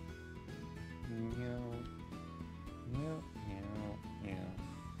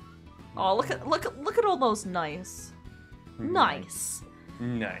 Oh, look at all those nice. Nice.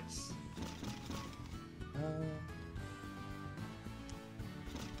 Nice.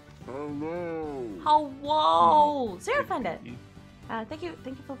 Hello. Sarah found it. Thank you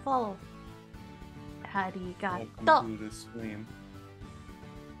for the follow. Arigato. Welcome to the stream.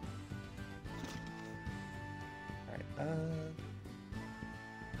 Alright,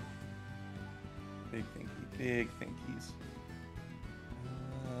 big thinkies.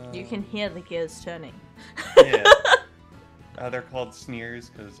 You can hear the gears turning. Yeah. They're called sneers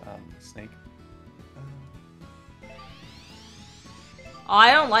because snake.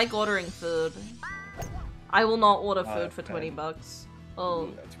 I don't like ordering food. I will not order Oh, food that's for bad. $20. Oh.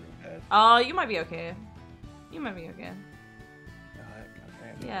 Ooh, that's really bad. You might be okay. You might be okay.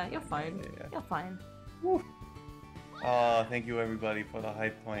 Okay. Yeah, you're fine. Yeah. You're fine. Oh, thank you everybody for the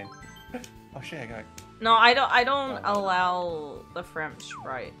hype point. Oh shit, I got. No, I don't allow the French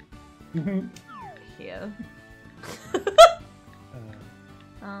right here.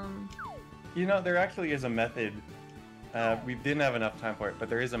 You know, there actually is a method. We didn't have enough time for it, but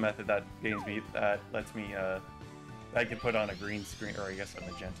there is a method that lets me. I can put on a green screen, or I guess a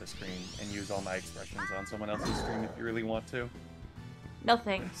magenta screen, and use all my expressions on someone else's screen if you really want to. No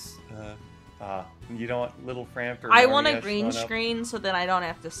thanks. You don't want little Framped or I want a Maria green showing up? screen so that I don't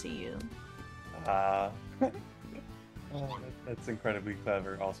have to see you. Oh, that's incredibly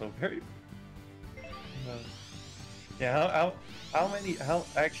clever. Also very. Yeah. How many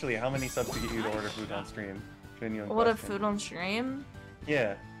subs to get you to order food on stream? Genuine Order question. food on stream?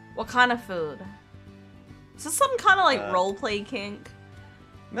 Yeah. What kind of food? Is this some kind of like Uh, roleplay kink?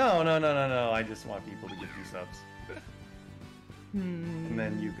 No. I just want people to give you subs, and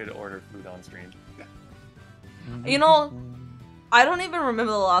then you could order food on stream. You know, I don't even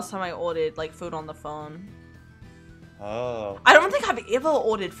remember the last time I ordered like food on the phone. Oh. I don't think I've ever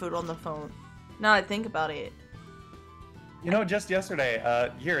ordered food on the phone. Now that I think about it. You know, just yesterday,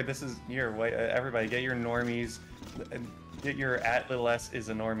 wait, everybody, get your normies, get your @little_s is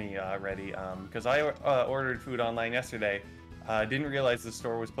a normie ready, because I ordered food online yesterday, didn't realize the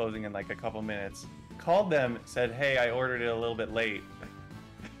store was closing in like a couple minutes, called them, said, hey, I ordered it a little bit late,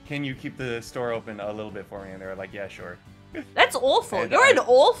 can you keep the store open a little bit for me? And they were like, yeah, sure. That's awful. And You're an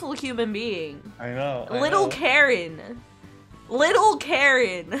awful human being. I know. I Little know. Karen. Little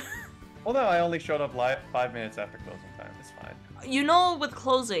Karen. Well, no, I only showed up 5 minutes after closing time, it's fine. You know, with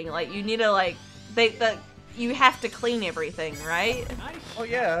closing, like you need to like you have to clean everything, right? Oh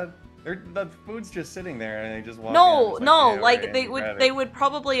yeah, the food's just sitting there and they just walk No, in. no, Yeah, like right, they and would grab they it. would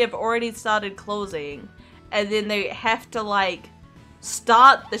probably have already started closing, and then they have to like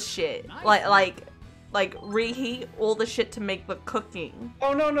start the shit, like reheat all the shit to make the cooking.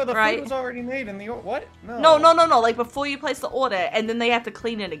 Oh no, the right? food was already made in the what? No, like before you place the order, and then they have to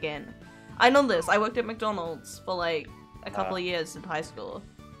clean it again. I know this. I worked at McDonald's for like a couple of years in high school.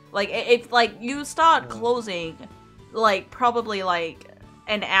 Like if like you start closing, like probably like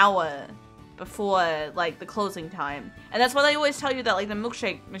an hour before like the closing time, and that's why they always tell you that like the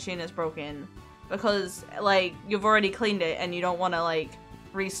milkshake machine is broken, because like you've already cleaned it and you don't want to like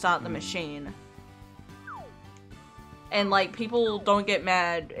restart the machine. And like people don't get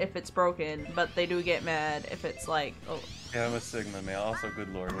mad if it's broken, but they do get mad if it's like, oh. Yeah, I'm a Sigma male. Also,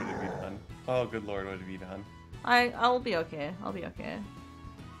 good lord, what have you done? Oh, good lord, what have you done? I'll be okay. I'll be okay.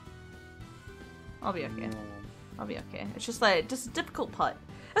 I'll be okay. No. I'll be okay. It's just like just a difficult putt.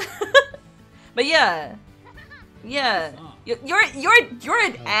 But yeah. Yeah. You're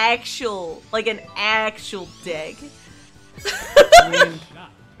an actual an actual dick. I mean,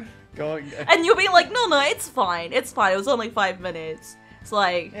 going. And you'll be like, no, it's fine. It's fine. It was only 5 minutes. It's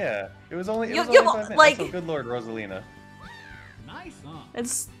like Yeah, it was only. It You- was you- only 5 minutes. like- Also, good lord, Rosalina. Nice, huh?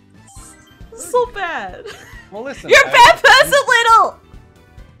 it's so bad. Well, listen. You're a bad person, Little.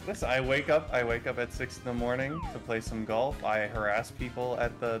 Listen, I wake up at 6 in the morning to play some golf. I harass people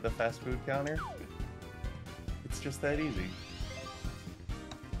at the fast food counter. It's just that easy.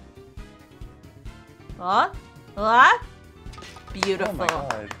 What? What? Oh Beautiful. my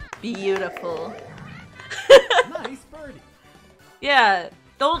god. Beautiful. Nice birdie. Yeah.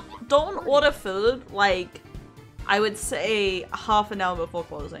 Don't order food like I would say half an hour before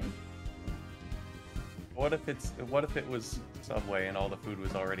closing. What if it was Subway and all the food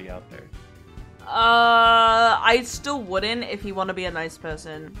was already out there? I still wouldn't if you want to be a nice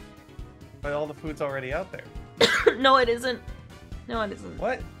person. But all the food's already out there. No, it isn't. No, it isn't.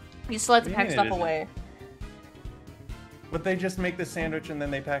 What? You still have to What do you pack mean it stuff isn't? away. But they just make the sandwich and then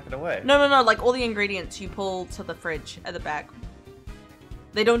they pack it away. No, like all the ingredients you pull to the fridge at the back.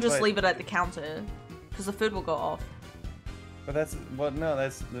 They don't just But- leave it at the counter, because the food will go off. But that's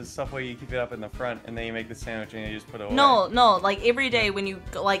that's the Subway. You keep it up in the front and then you make the sandwich and you just put it away. No, like every day when you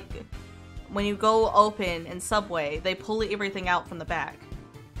go open in Subway, they pull everything out from the back.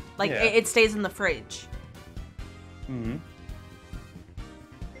 Like Yeah. it stays in the fridge. Mm-hmm.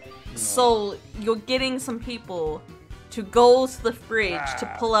 So you're getting some people to go to the fridge to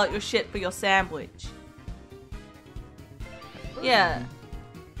Ah. pull out your shit for your sandwich. Yeah.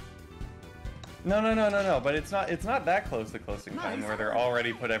 No. But it's not that close to closing time Nice. where they're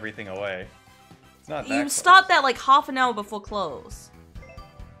already put everything away. It's not that You close. start that like half an hour before close.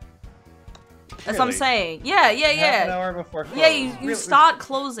 That's what I'm Really? saying. Yeah. Half an hour before close. Yeah, you Really? start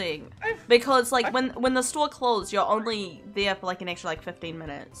closing because like when the store closed, you're only there for like an extra like 15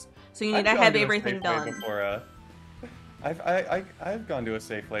 minutes, so you need I've to gone have a everything Safeway done. Before, I've gone to a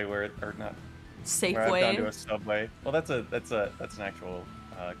Safeway where or not. Where I've gone to Safeway. a Subway. Well, that's an actual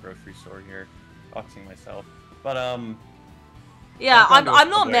grocery store here. Boxing myself, but Yeah, I've gone to a I'm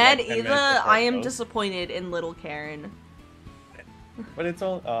not Subway, mad like, 10 either. minutes before I am close. disappointed in little Karen. but it's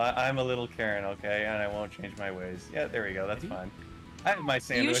all. I'm a little Karen, okay, and I won't change my ways. Yeah, there we go. That's fine. I have my You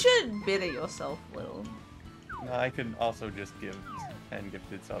sandwich. should bitter yourself, little. No, I could also just give 10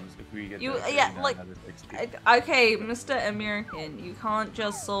 gifted subs if we get You- to yeah, 39 like- out of 60. Okay, Mr. American, you can't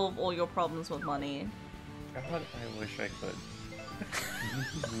just solve all your problems with money. God, I wish I could.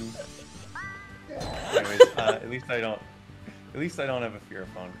 Anyways, at least I don't have a fear of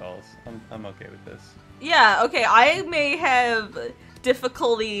phone calls. I'm okay with this. Yeah, okay, I may have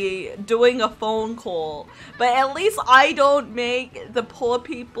difficulty doing a phone call, but at least I don't make the poor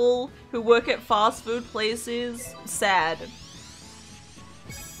people who work at fast food places sad.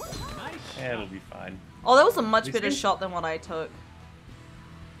 Nice. Yeah, it'll be fine. Oh, that was a much You better see? shot than what I took.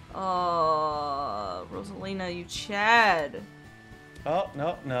 Oh, Rosalina, you Chad. Oh,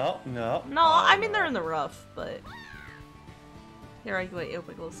 no. No, Oh, I mean they're in the rough, but here I go,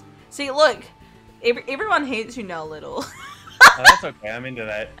 Wiggles. See, look, everyone hates you now, little. Oh, that's okay. I'm into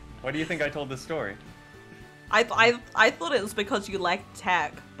that. Why do you think I told this story? I thought it was because you lacked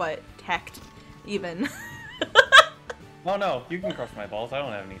tact, even. Oh no, you can crush my balls. I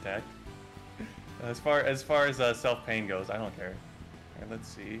don't have any tact. As far as self pain goes, I don't care. Here, let's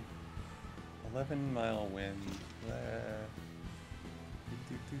see. 11-mile wind.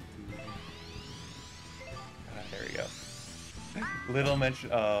 There we go. Little mention.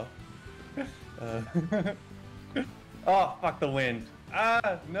 Oh, fuck the wind.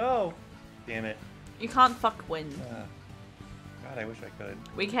 Ah, no. Damn it. You can't fuck win. God, I wish I could.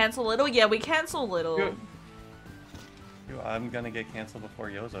 We cancel little? Yeah, we cancel little. Good. I'm gonna get canceled before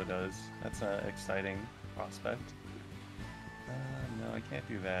Yozo does. That's an exciting prospect. No, I can't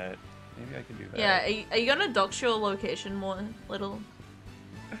do that. Maybe I can do that. Yeah, are you gonna dox your location more, little?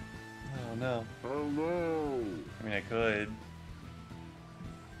 Oh no. Oh no! I mean, I could.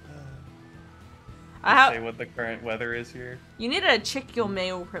 I have. Say what the current weather is here. You need to check your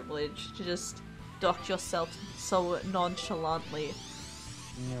male privilege to just dox yourself so nonchalantly.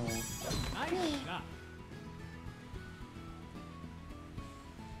 No. Nice shot.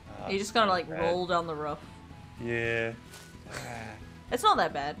 You're just gonna like bad. roll down the rough. Yeah. It's not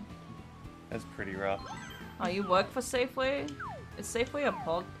that bad. That's pretty rough. Oh, you work for Safeway? Is Safeway a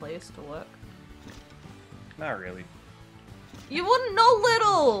pog place to work? Not really. You wouldn't know,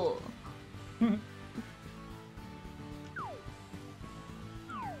 Little! Yeah,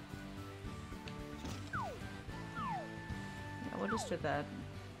 what is your dad?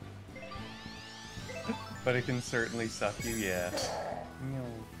 But it can certainly suck you, yeah.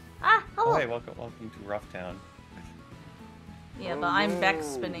 Ah, hello! Oh, hey, welcome to Rough Town. Yeah, but I'm back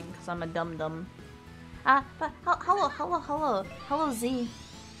spinning because I'm a dum-dum. But hello, Z.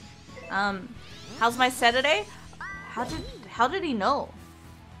 How's my Saturday? How did he know?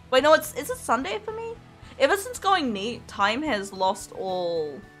 Wait, no, is it Sunday for me? Ever since going neat, time has lost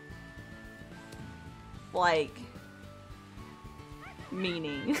all, like,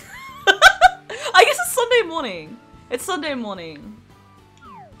 meaning. I guess it's Sunday morning. It's Sunday morning.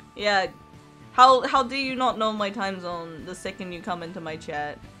 Yeah. How do you not know my time zone the second you come into my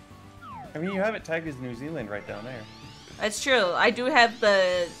chat? I mean, you have it tagged as New Zealand right down there. That's true. I do have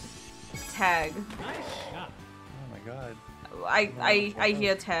the tag. Nice shot. Oh my god. I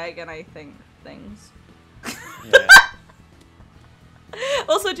hear tag and I think things. Yeah.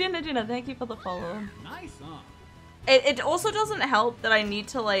 Also, Gina, thank you for the follow. Nice on. It also doesn't help that I need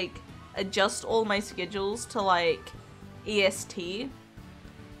to, like, adjust all my schedules to, like, EST.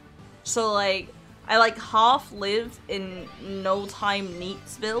 So, like, I, like, half live in no time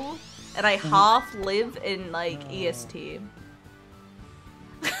Neatsville, and I half live in, like, EST.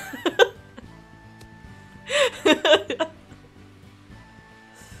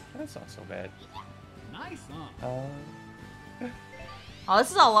 That's not so bad. Nice on. Oh, this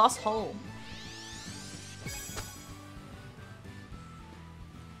is our last hole.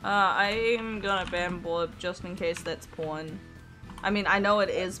 I'm gonna ban Borb just in case that's porn. I mean, I know it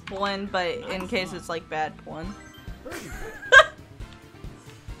is porn, but in case it's like bad porn.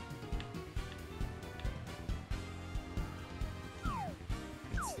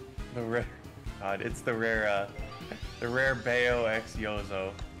 It's the rare, God, it's the rare Bayo X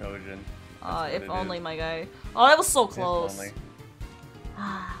Yozo Dojin. If only, my guy. Oh, that was so close. If only.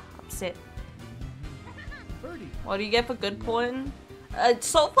 Ah, upset. Birdie. What do you get for good porn?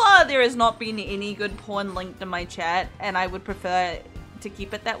 So far, there has not been any good porn linked in my chat, and I would prefer to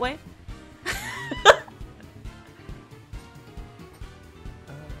keep it that way.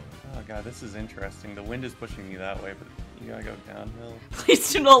 Oh god, this is interesting. The wind is pushing me that way, but you gotta go downhill.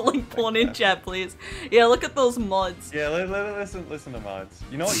 Please do not link porn in chat, please. Yeah, look at those mods. Yeah, listen to mods.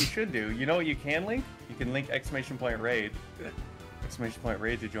 You know what you should do? You know what you can link? You can link ! Raid. !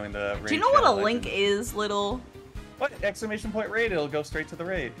 Raid to join the raid. Do you know what a Legends. link is, Little? What? ! Raid, it'll go straight to the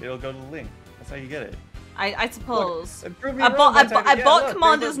raid. It'll go to the link. That's how you get it. I suppose. Look, prove me A wrong, bot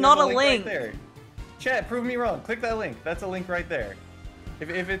command there's is not a right link. there. Chat, prove me wrong. Click that link. That's a link right there.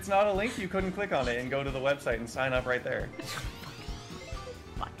 If it's not a link, you couldn't click on it and go to the website and sign up right there.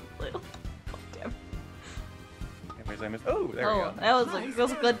 Fucking Little. Oh, damn. Anyways, I missed. Oh, there we Oh, go. that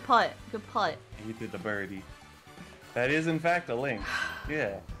was a good putt. Good putt. He did the birdie. That is in fact a link.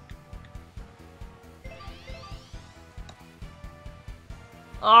 Yeah.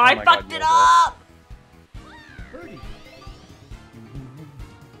 Oh, I my fucked God, it Yozo. up! Birdie.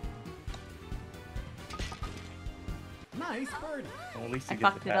 Nice birdie. Well, at least I you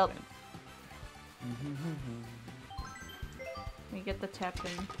get fucked the it tap up. in. We get the tap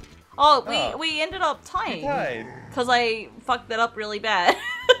in. Oh, Oh. we ended up You tying. tied. Because I fucked that up really bad.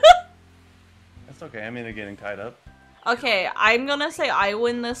 That's okay. I'm into getting tied up. Okay, I'm gonna say I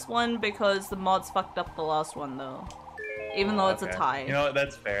win this one because the mods fucked up the last one, though. Even though it's a Okay. tie. You know what?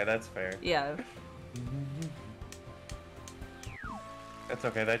 That's fair. That's fair. Yeah. That's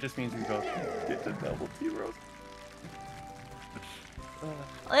okay. That just means we both get to double T-roast.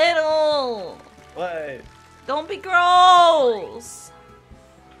 Little! What? Don't be gross!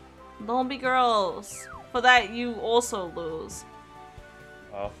 Don't be gross. For that, you also lose.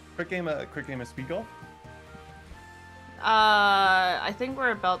 Oh, quick game of speed golf. I think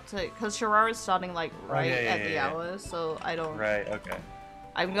we're about to, because Shirara's starting like right yeah, at the yeah. hour, so I don't. Right. Okay.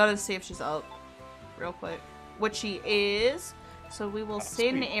 I'm gonna see if she's up, real quick, which she is. So we will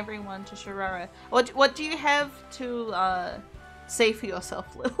send sweet. everyone to Shirara. What do you have to say for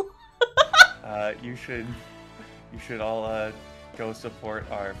yourself, Lil? You should all go support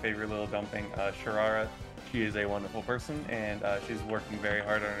our favorite little dumpling, Shirara. She is a wonderful person, and she's working very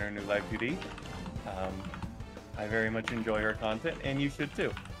hard on her new live 2D. I very much enjoy her content, and you should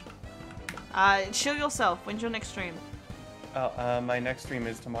too. Show yourself. When's your next stream? My next stream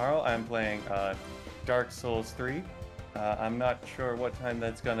is tomorrow. I'm playing Dark Souls 3. I'm not sure what time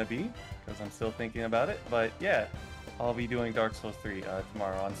that's gonna be, because I'm still thinking about it, but yeah. I'll be doing Dark Souls 3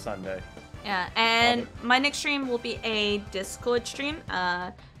 tomorrow on Sunday. Yeah, and my next stream will be a Discord stream.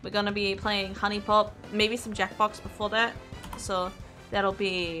 We're gonna be playing Honey Pop, maybe some Jackbox before that. So that'll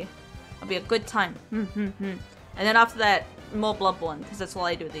be a good time. And then after that, more Bloodborne, because that's all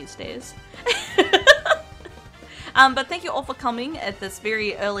I do these days. But thank you all for coming at this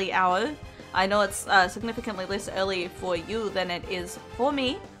very early hour. I know it's significantly less early for you than it is for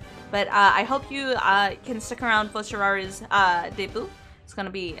me, but I hope you can stick around for Shirari's debut. It's gonna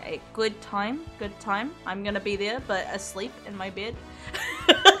be a good time, I'm gonna be there, but asleep in my bed.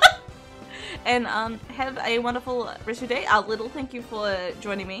 And have a wonderful rest of your day. Little, thank you for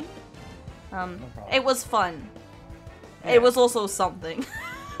joining me. No It was fun. Yeah. It was also something.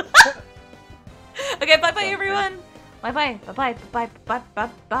 Okay, bye-bye everyone! Bye-bye, bye-bye, bye-bye, bye-bye,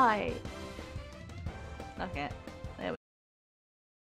 bye-bye. Okay.